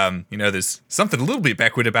 but, there's something a little bit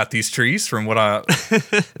backward about these trees from what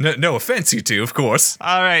no offense, you two, of course.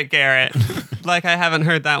 All right, Garrett. Like I haven't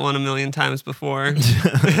heard that one a million times before.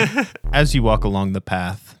 As you walk along the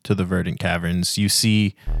path to the Verdant Caverns, you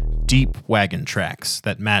see deep wagon tracks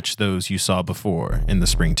that match those you saw before in the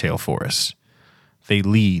Springtail Forest. They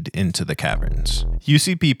lead into the caverns. You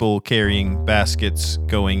see people carrying baskets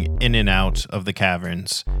going in and out of the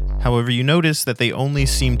caverns. However, you notice that they only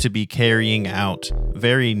seem to be carrying out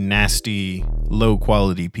very nasty,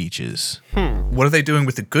 low-quality peaches. What are they doing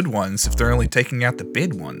with the good ones if they're only taking out the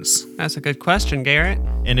bad ones? That's a good question, Garrett.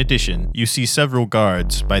 In addition, you see several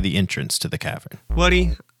guards by the entrance to the cavern.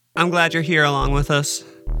 Woody, I'm glad you're here along with us.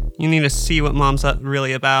 You need to see what Mom's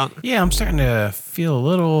really about. Yeah, I'm starting to feel a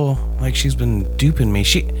little like she's been duping me.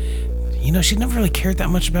 She never really cared that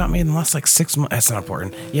much about me in the last 6 months. That's not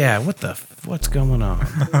important. Yeah, what's going on?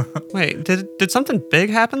 Wait, did something big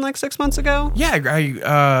happen 6 months ago? Yeah,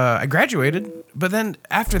 I graduated, but then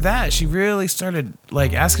after that, she really started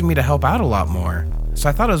asking me to help out a lot more. So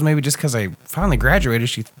I thought it was maybe just because I finally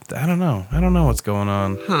graduated. I don't know what's going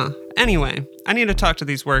on. Huh. Anyway, I need to talk to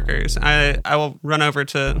these workers. I will run over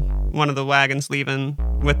to one of the wagons leaving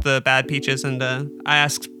with the bad peaches, and I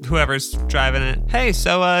ask whoever's driving it, hey,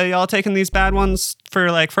 so y'all taking these bad ones for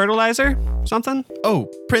fertilizer? Something? Oh,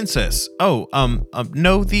 princess. Oh,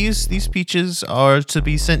 no, these peaches are to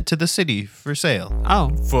be sent to the city for sale.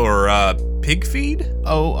 Oh. For, pig feed?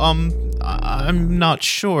 Oh, I'm not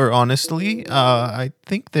sure, honestly. I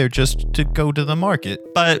think they're just to go to the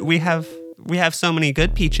market. But we have so many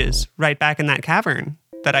good peaches right back in that cavern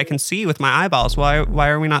that I can see with my eyeballs. Why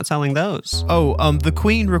are we not selling those? Oh, the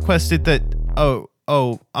queen requested that.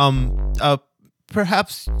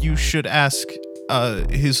 Perhaps you should ask,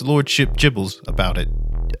 his lordship Gibbles about it,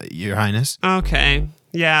 your highness. Okay.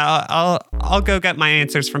 Yeah, I'll go get my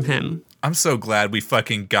answers from him. I'm so glad we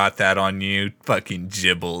fucking got that on you, fucking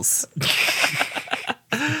Gibbles.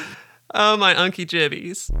 Oh, my unky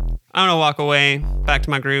jibbies. I'm gonna walk away back to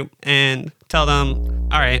my group and tell them,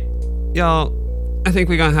 all right, y'all, I think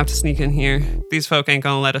we're gonna have to sneak in here. These folk ain't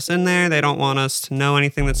gonna let us in there. They don't want us to know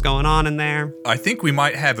anything that's going on in there. I think we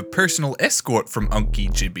might have a personal escort from Unky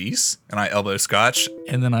Jibbies. And I elbow Scotch.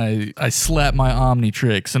 And then I slap my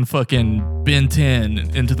Omnitrix and fucking Ben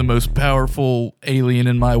 10 into the most powerful alien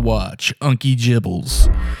in my watch, Unky Jibbles.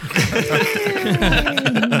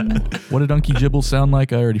 What did Unky Jibbles sound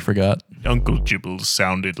like? I already forgot. Uncle Jibbles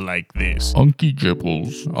sounded like this. Unky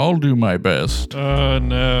Jibbles, I'll do my best. Oh,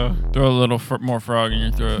 no. Throw a little more frog in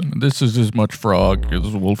your throat. This is as much frog as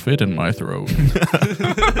will fit in my throat.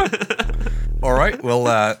 All right, well,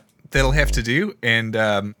 that'll have to do. And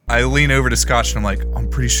I lean over to Scotch and I'm like, I'm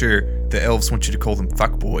pretty sure the elves want you to call them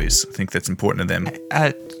fuckboys. I think that's important to them.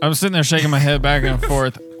 I'm sitting there shaking my head back and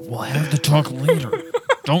forth. We'll have to talk later.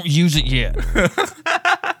 Don't use it yet.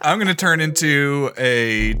 I'm going to turn into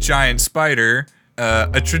a giant spider,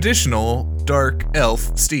 a traditional dark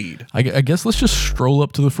elf steed. I guess let's just stroll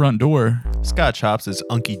up to the front door. Scotch Hops is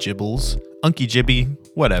Unky Jibbles. Unky Jibby,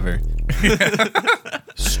 whatever.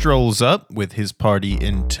 Strolls up with his party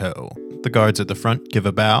in tow. The guards at the front give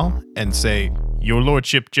a bow and say, "Your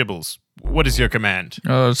Lordship Jibbles, what is your command?"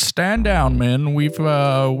 Stand down, men. We've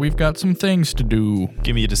got some things to do.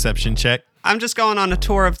 Give me a deception check. I'm just going on a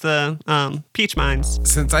tour of the peach mines.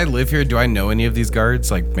 Since I live here, do I know any of these guards?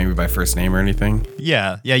 Like maybe by first name or anything?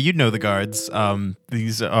 Yeah, you'd know the guards.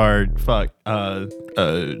 These are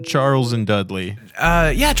Charles and Dudley.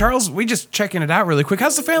 Yeah, Charles, we just checking it out really quick.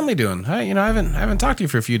 How's the family doing? I haven't talked to you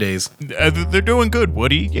for a few days. They're doing good,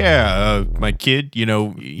 Woody. Yeah, my kid,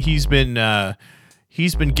 he's been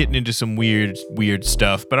getting into some weird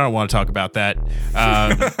stuff, but I don't want to talk about that.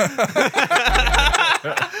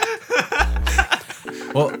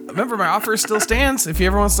 Well, remember, my offer still stands. If he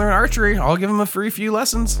ever wants to learn archery, I'll give him a free few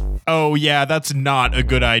lessons. Oh yeah, that's not a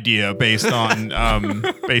good idea based on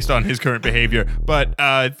his current behavior. But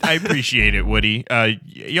I appreciate it, Woody.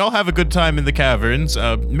 Y'all have a good time in the caverns.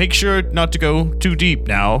 Make sure not to go too deep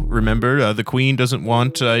now. Remember, the queen doesn't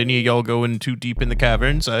want any of y'all going too deep in the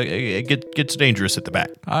caverns. It gets dangerous at the back.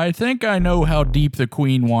 I think I know how deep the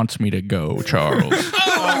queen wants me to go, Charles.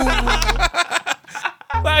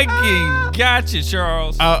 Fucking gotcha,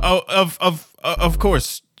 Charles. Of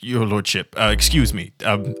course, your lordship. Excuse me.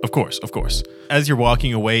 Of course. As you're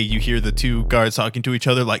walking away, you hear the two guards talking to each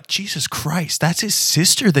other like, Jesus Christ, that's his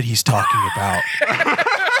sister that he's talking about.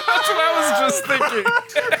 That's what I was just thinking.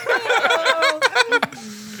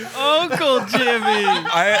 Uncle Jimmy.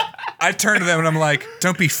 I turn to them and I'm like,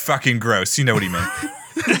 don't be fucking gross. You know what he meant.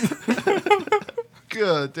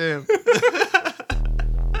 God damn.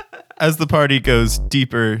 As the party goes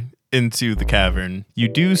deeper into the cavern, you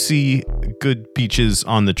do see good peaches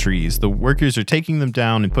on the trees. The workers are taking them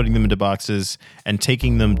down and putting them into boxes and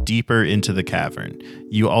taking them deeper into the cavern.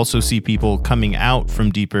 You also see people coming out from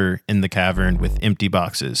deeper in the cavern with empty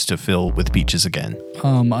boxes to fill with peaches again.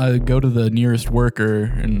 I go to the nearest worker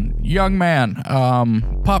and, young man,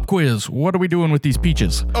 pop quiz. What are we doing with these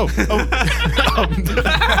peaches?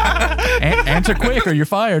 Answer quick or you're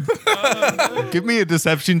fired. Give me a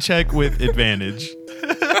deception check with advantage.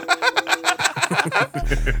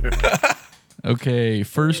 Okay,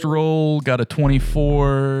 first roll got a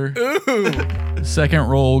 24. Ooh. Second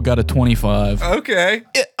roll got a 25. Okay.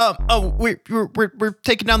 We're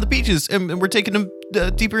taking down the peaches and we're taking them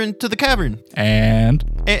deeper into the cavern. And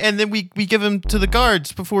then we give them to the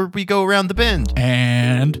guards before we go around the bend.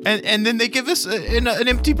 And then they give us an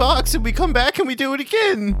empty box and we come back and we do it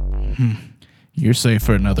again. You're safe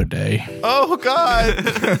for another day. Oh, God.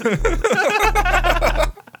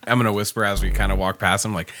 I'm going to whisper as we kind of walk past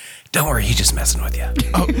him, like, don't worry, he's just messing with you.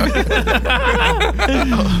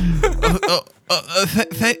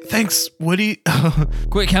 Thanks, Woody.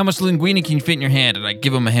 Quick, how much linguine can you fit in your hand? And I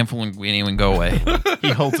give him a handful of linguine and go away. He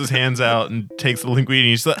holds his hands out and takes the linguine.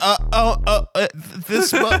 He's like,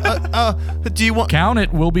 this, do you want? Count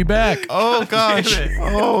it. We'll be back. Oh, gosh.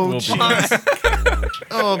 Oh, jeez.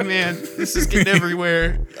 Oh, man. This is getting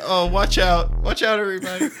everywhere. Oh, watch out. Watch out,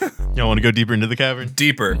 everybody. Y'all want to go deeper into the cavern?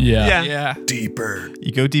 Deeper. Yeah. Deeper.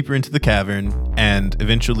 You go deeper into the cavern, and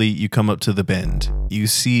eventually you come up to the bend. You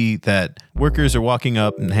see that workers are walking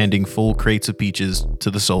up and handing full crates of peaches to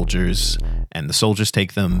the soldiers, and the soldiers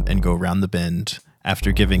take them and go around the bend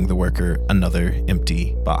after giving the worker another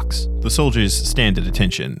empty box. The soldiers stand at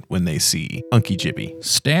attention when they see Unky Jibby.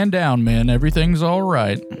 Stand down, men. Everything's all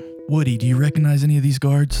right. Woody, do you recognize any of these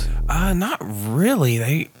guards? Not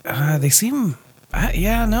really. They seem...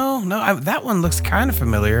 no. That one looks kind of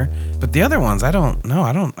familiar, but the other ones, I don't know.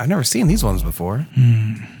 I've never seen these ones before.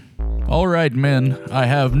 All right, men. I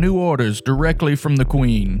have new orders directly from the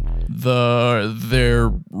Queen. Their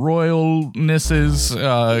royalnesses,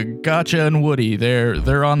 Gotcha and Woody,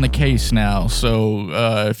 they're on the case now. So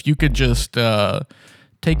if you could just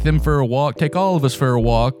take them for a walk, take all of us for a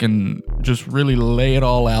walk, and just really lay it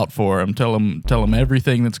all out for them. Tell them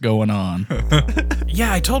everything that's going on.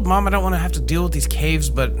 Yeah, I told Mom I don't want to have to deal with these caves,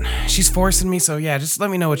 but she's forcing me, so yeah, just let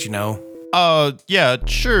me know what you know. Yeah,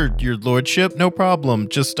 sure, your lordship, no problem.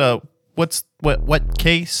 Just, what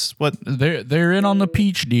case? What? They're in on the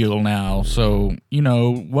peach deal now. So you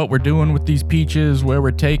know what we're doing with these peaches, where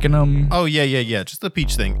we're taking them. Oh, yeah, just the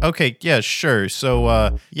peach thing. Okay, yeah, sure.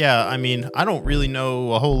 So, yeah, I mean, I don't really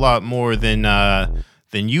know a whole lot more than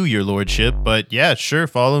you, your lordship, but yeah, sure,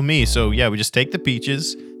 follow me. So, yeah, we just take the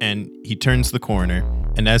peaches, and he turns the corner.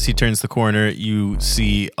 And as he turns the corner, you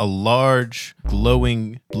see a large,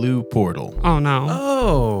 glowing blue portal. Oh, no.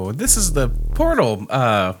 Oh, this is the portal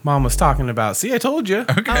Mom was talking about. See, I told you.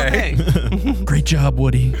 Okay. Great job,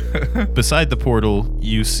 Woody. Beside the portal,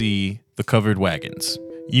 you see the covered wagons.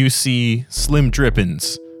 You see Slim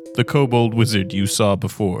Drippins, the kobold wizard you saw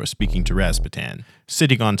before speaking to Rasputin,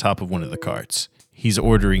 sitting on top of one of the carts. He's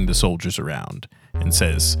ordering the soldiers around and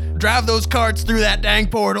says, Drive those carts through that dang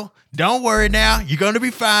portal. Don't worry now. You're going to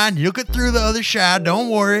be fine. You'll get through the other side. Don't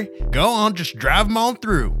worry. Go on. Just drive them on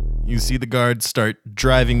through. You see the guards start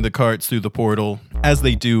driving the carts through the portal. As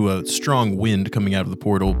they do, a strong wind coming out of the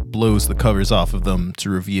portal blows the covers off of them to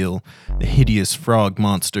reveal the hideous frog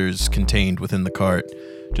monsters contained within the cart,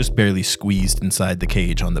 just barely squeezed inside the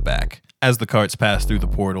cage on the back. As the carts pass through the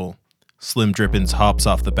portal, Slim Drippins hops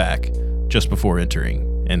off the back just before entering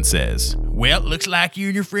and says, Well, looks like you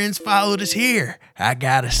and your friends followed us here. I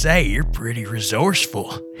gotta say, you're pretty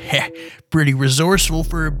resourceful. Pretty resourceful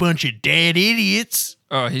for a bunch of dead idiots.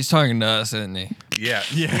 Oh, he's talking to us, isn't he? Yeah.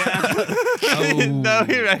 No,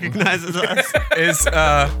 he recognizes us.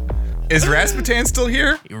 Is Rasputin still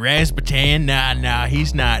here? Rasputin? Nah,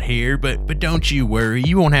 he's not here. But don't you worry.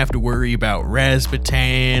 You won't have to worry about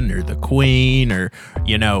Rasputin or the Queen or,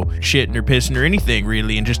 shitting or pissing or anything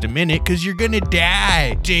really in just a minute, because you're gonna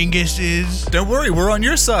die, dinguses. Don't worry, we're on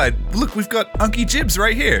your side. Look, we've got Unky Jibs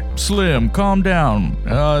right here. Slim, calm down.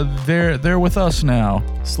 They're with us now.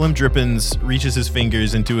 Slim Drippins reaches his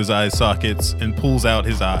fingers into his eye sockets and pulls out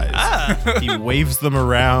his eyes. He waves them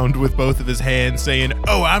around with both of his hands, saying,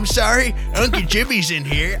 Oh, I'm sorry. Unky Jimmy's in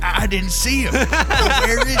here. I didn't see him.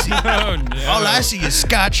 Where is he? Oh, no. All I see is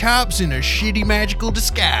Scotch Hops in a shitty magical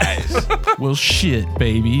disguise. Well, shit,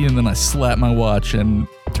 baby. And then I slap my watch and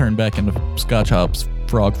turn back into Scotch Hop's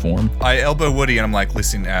frog form. I elbow Woody and I'm like,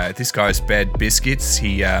 listen, this guy's bad biscuits.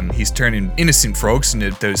 He's turning innocent frogs into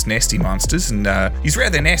those nasty monsters, and he's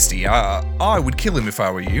rather nasty. I would kill him if I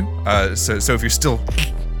were you. So if you're still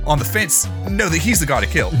on the fence, know that he's the guy to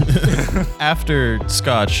kill. After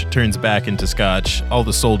Scotch turns back into Scotch, all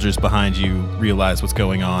the soldiers behind you realize what's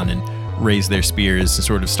going on and raise their spears and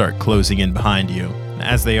sort of start closing in behind you. And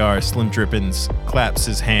as they are, Slim Drippins claps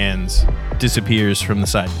his hands, disappears from the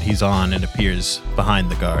side that he's on, and appears behind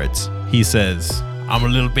the guards. He says, I'm a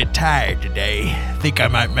little bit tired today. Think I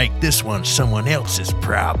might make this one someone else's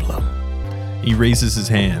problem. He raises his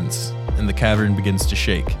hands, and the cavern begins to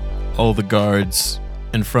shake. All the guards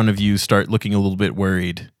in front of you start looking a little bit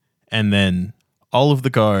worried, and then all of the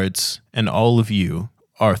guards and all of you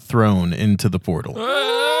are thrown into the portal.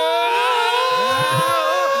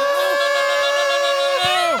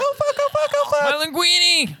 My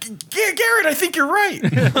linguini! Garrett, I think you're right.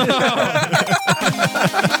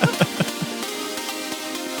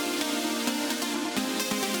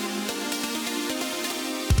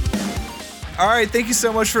 All right, thank you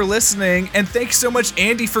so much for listening, and thank you so much,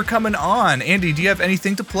 Andy, for coming on. Andy, do you have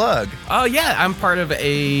anything to plug? Oh, yeah, I'm part of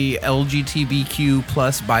a LGBTQ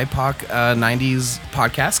plus BIPOC 90s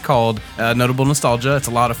podcast called Notable Nostalgia. It's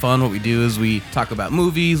a lot of fun. What we do is we talk about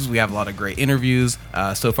movies. We have a lot of great interviews.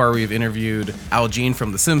 So far, we've interviewed Al Jean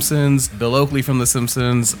from The Simpsons, Bill Oakley from The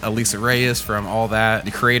Simpsons, Elisa Reyes from All That,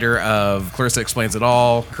 the creator of Clarissa Explains It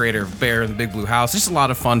All, creator of Bear and the Big Blue House. Just a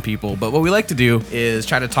lot of fun people. But what we like to do is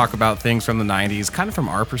try to talk about things from the 90s, kind of from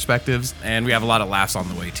our perspectives, and we have a lot of laughs on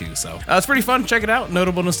the way too. So it's pretty fun. Check it out.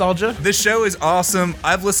 Notable Nostalgia. This show is awesome.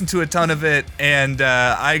 I've listened to a ton of it, and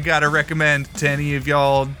I gotta recommend to any of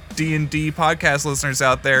y'all D&D podcast listeners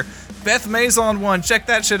out there, Beth May's on one. Check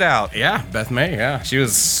that shit out. Yeah, Beth May. Yeah, she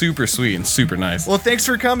was super sweet and super nice. Well, thanks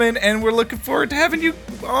for coming, and we're looking forward to having you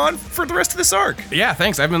on for the rest of this arc. Yeah,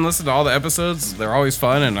 thanks. I've been listening to all the episodes. They're always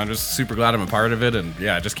fun, and I'm just super glad I'm a part of it. And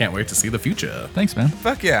yeah, I just can't wait to see the future. Thanks, man.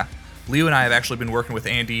 Fuck yeah. Leo and I have actually been working with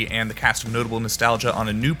Andy and the cast of Notable Nostalgia on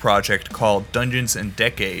a new project called Dungeons and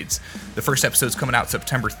Decades. The first episode's coming out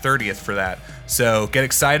September 30th for that. So get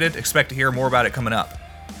excited. Expect to hear more about it coming up.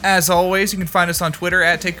 As always, you can find us on Twitter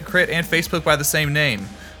at Take a Crit and Facebook by the same name.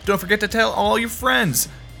 Don't forget to tell all your friends.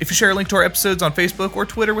 If you share a link to our episodes on Facebook or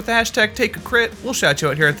Twitter with the hashtag TakeACrit, we'll shout you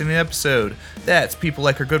out here at the end of the episode. That's people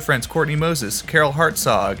like our good friends Courtney Moses, Carol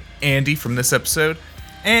Hartzog, Andy from this episode,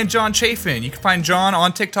 and John Chafin. You can find John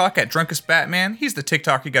on TikTok at Drunkest Batman. He's the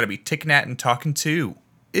TikTok you gotta be ticking at and talking to.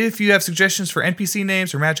 If you have suggestions for NPC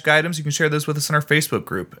names or magic items, you can share those with us in our Facebook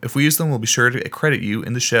group. If we use them, we'll be sure to credit you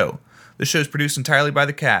in the show. The show is produced entirely by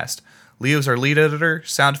the cast. Leo's our lead editor,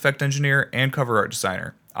 sound effect engineer, and cover art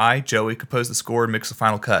designer. I, Joey, compose the score and mix the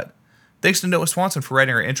final cut. Thanks to Noah Swanson for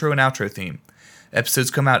writing our intro and outro theme. Episodes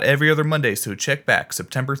come out every other Monday, so check back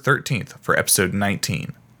September 13th for episode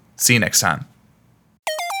 19. See you next time.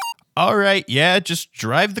 All right, yeah, just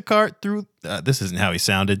drive the cart through. This isn't how he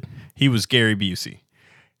sounded. He was Gary Busey.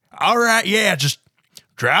 All right, yeah, just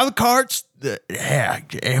drive the carts.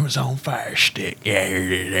 Amazon Fire Stick. Yeah,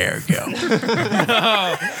 there we go.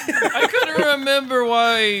 I couldn't remember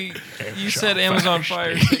why you said Amazon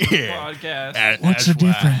Fire Stick podcast. What's the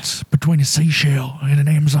difference between a seashell and an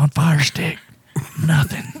Amazon Fire Stick?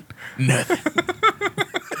 Nothing.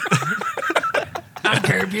 I'm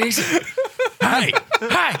Gary Busey. Hey.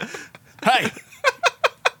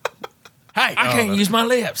 I can't use my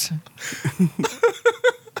lips.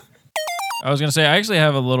 I was gonna say I actually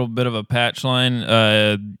have a little bit of a patch line.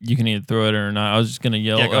 You can either throw it or not. I was just gonna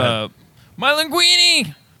yell, Yeah, go ahead. "My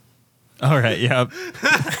linguine!" All right, yeah.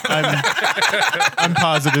 I'm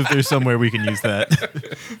positive there's somewhere we can use that.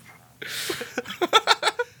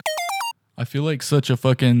 I feel like such a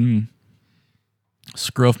fucking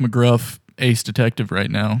Scruff McGruff ace detective right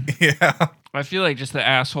now. Yeah. I feel like just the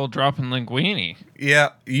asshole dropping linguine. Yeah,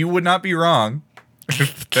 you would not be wrong.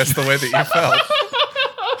 If that's the way that you felt.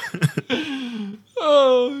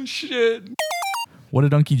 Oh shit! What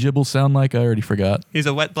did Unky Gibble sound like? I already forgot. He's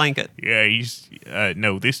a wet blanket. Yeah, he's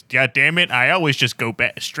no this. God damn it! I always just go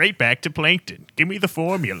straight back to Plankton. Give me the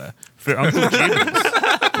formula for Uncle Jim's,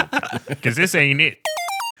 because this ain't it.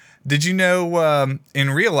 Did you know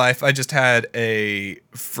in real life I just had a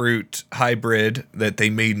fruit hybrid that they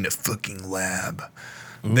made in a fucking lab?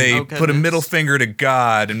 They Oh, put a goodness. middle finger to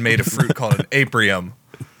God and made a fruit called an aprium.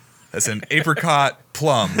 That's an apricot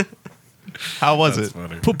plum. How was it?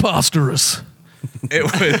 Preposterous. It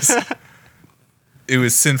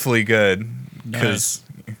was sinfully good because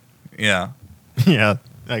yeah. Yeah,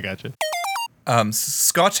 I gotcha.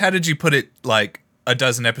 Scotch, how did you put it like a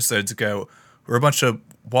dozen episodes ago? We're a bunch of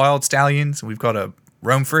wild stallions and we've got to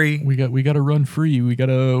roam free. We got to run free. We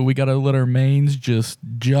gotta let our manes just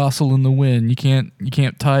jostle in the wind. You can't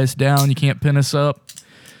tie us down. You can't pin us up.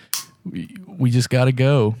 We just gotta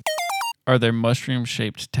go. Are there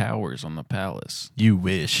mushroom-shaped towers on the palace? You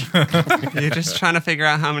wish. You're just trying to figure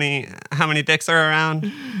out how many dicks are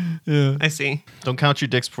around. Yeah, I see. Don't count your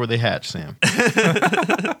dicks before they hatch, Sam.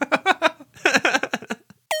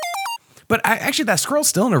 But actually, that squirrel's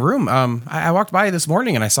still in a room. I walked by this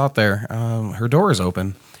morning and I saw it there. Her door is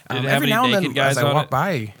open. Did it have Every any now and naked then, guys as I on walk it?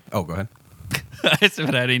 by, oh, go ahead. I said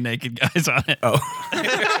it had any naked guys on it.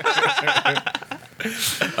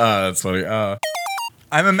 That's funny.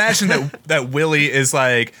 I'm imagining that Willie is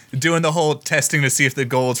like doing the whole testing to see if the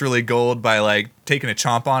gold's really gold by like taking a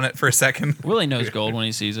chomp on it for a second. Willie knows gold when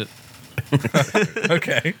he sees it.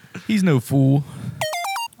 Okay. He's no fool.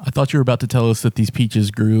 I thought you were about to tell us that these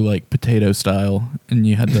peaches grew like potato style, and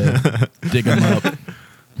you had to dig them up.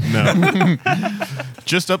 No.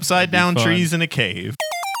 Just upside down fun. trees in a cave.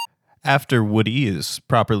 After Woody is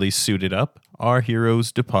properly suited up, our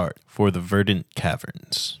heroes depart for the Verdant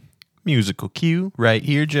Caverns. Musical cue right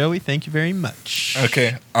here, Joey. Thank you very much.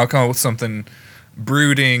 Okay. I'll come up with something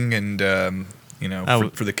brooding and Oh.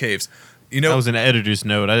 for the caves. That was an editor's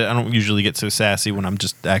note. I don't usually get so sassy when I'm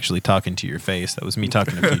just actually talking to your face. That was me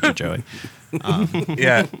talking to future Joey.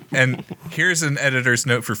 yeah. And here's an editor's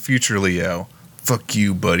note for future Leo. Fuck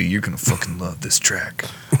you, buddy. You're gonna fucking love this track.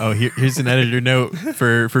 Oh, here's an editor note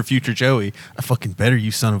for future Joey. I fucking better, you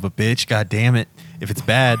son of a bitch. God damn it. If it's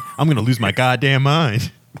bad, I'm going to lose my goddamn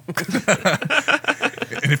mind.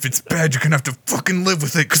 And if it's bad, you're gonna have to fucking live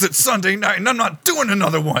with it because it's Sunday night and I'm not doing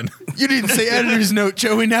another one. You didn't say editor's note,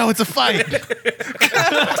 Joey. Now it's a fight.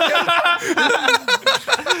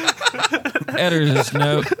 Editor's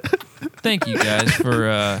note. Thank you guys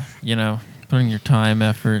for, putting your time,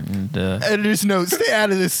 effort, and... Editor's note. Stay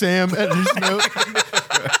out of this, Sam. Editor's note.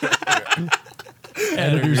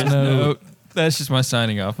 Editor's note. That's just my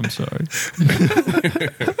signing off. I'm sorry.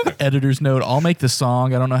 Editor's note. I'll make the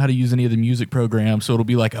song. I don't know how to use any of the music programs, so it'll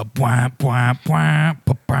be like a bwah, bwah, bwah,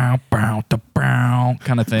 ba, bow, bow, da, bow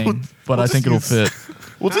kind of thing. But I think it'll fit.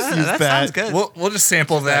 We'll just use that that. sounds good. We'll just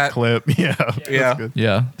sample that. clip. Yeah. Yeah. That's good.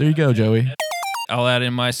 Yeah, there you go, Joey. I'll add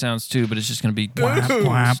in my sounds too, but it's just gonna be.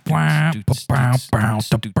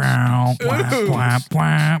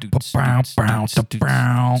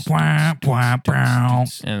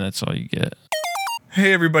 And that's all you get.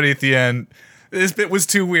 Hey, everybody at the end. This bit was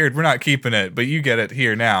too weird. We're not keeping it, but you get it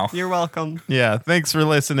here now. You're welcome. Yeah. Thanks for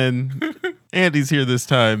listening. Andy's here this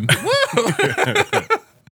time.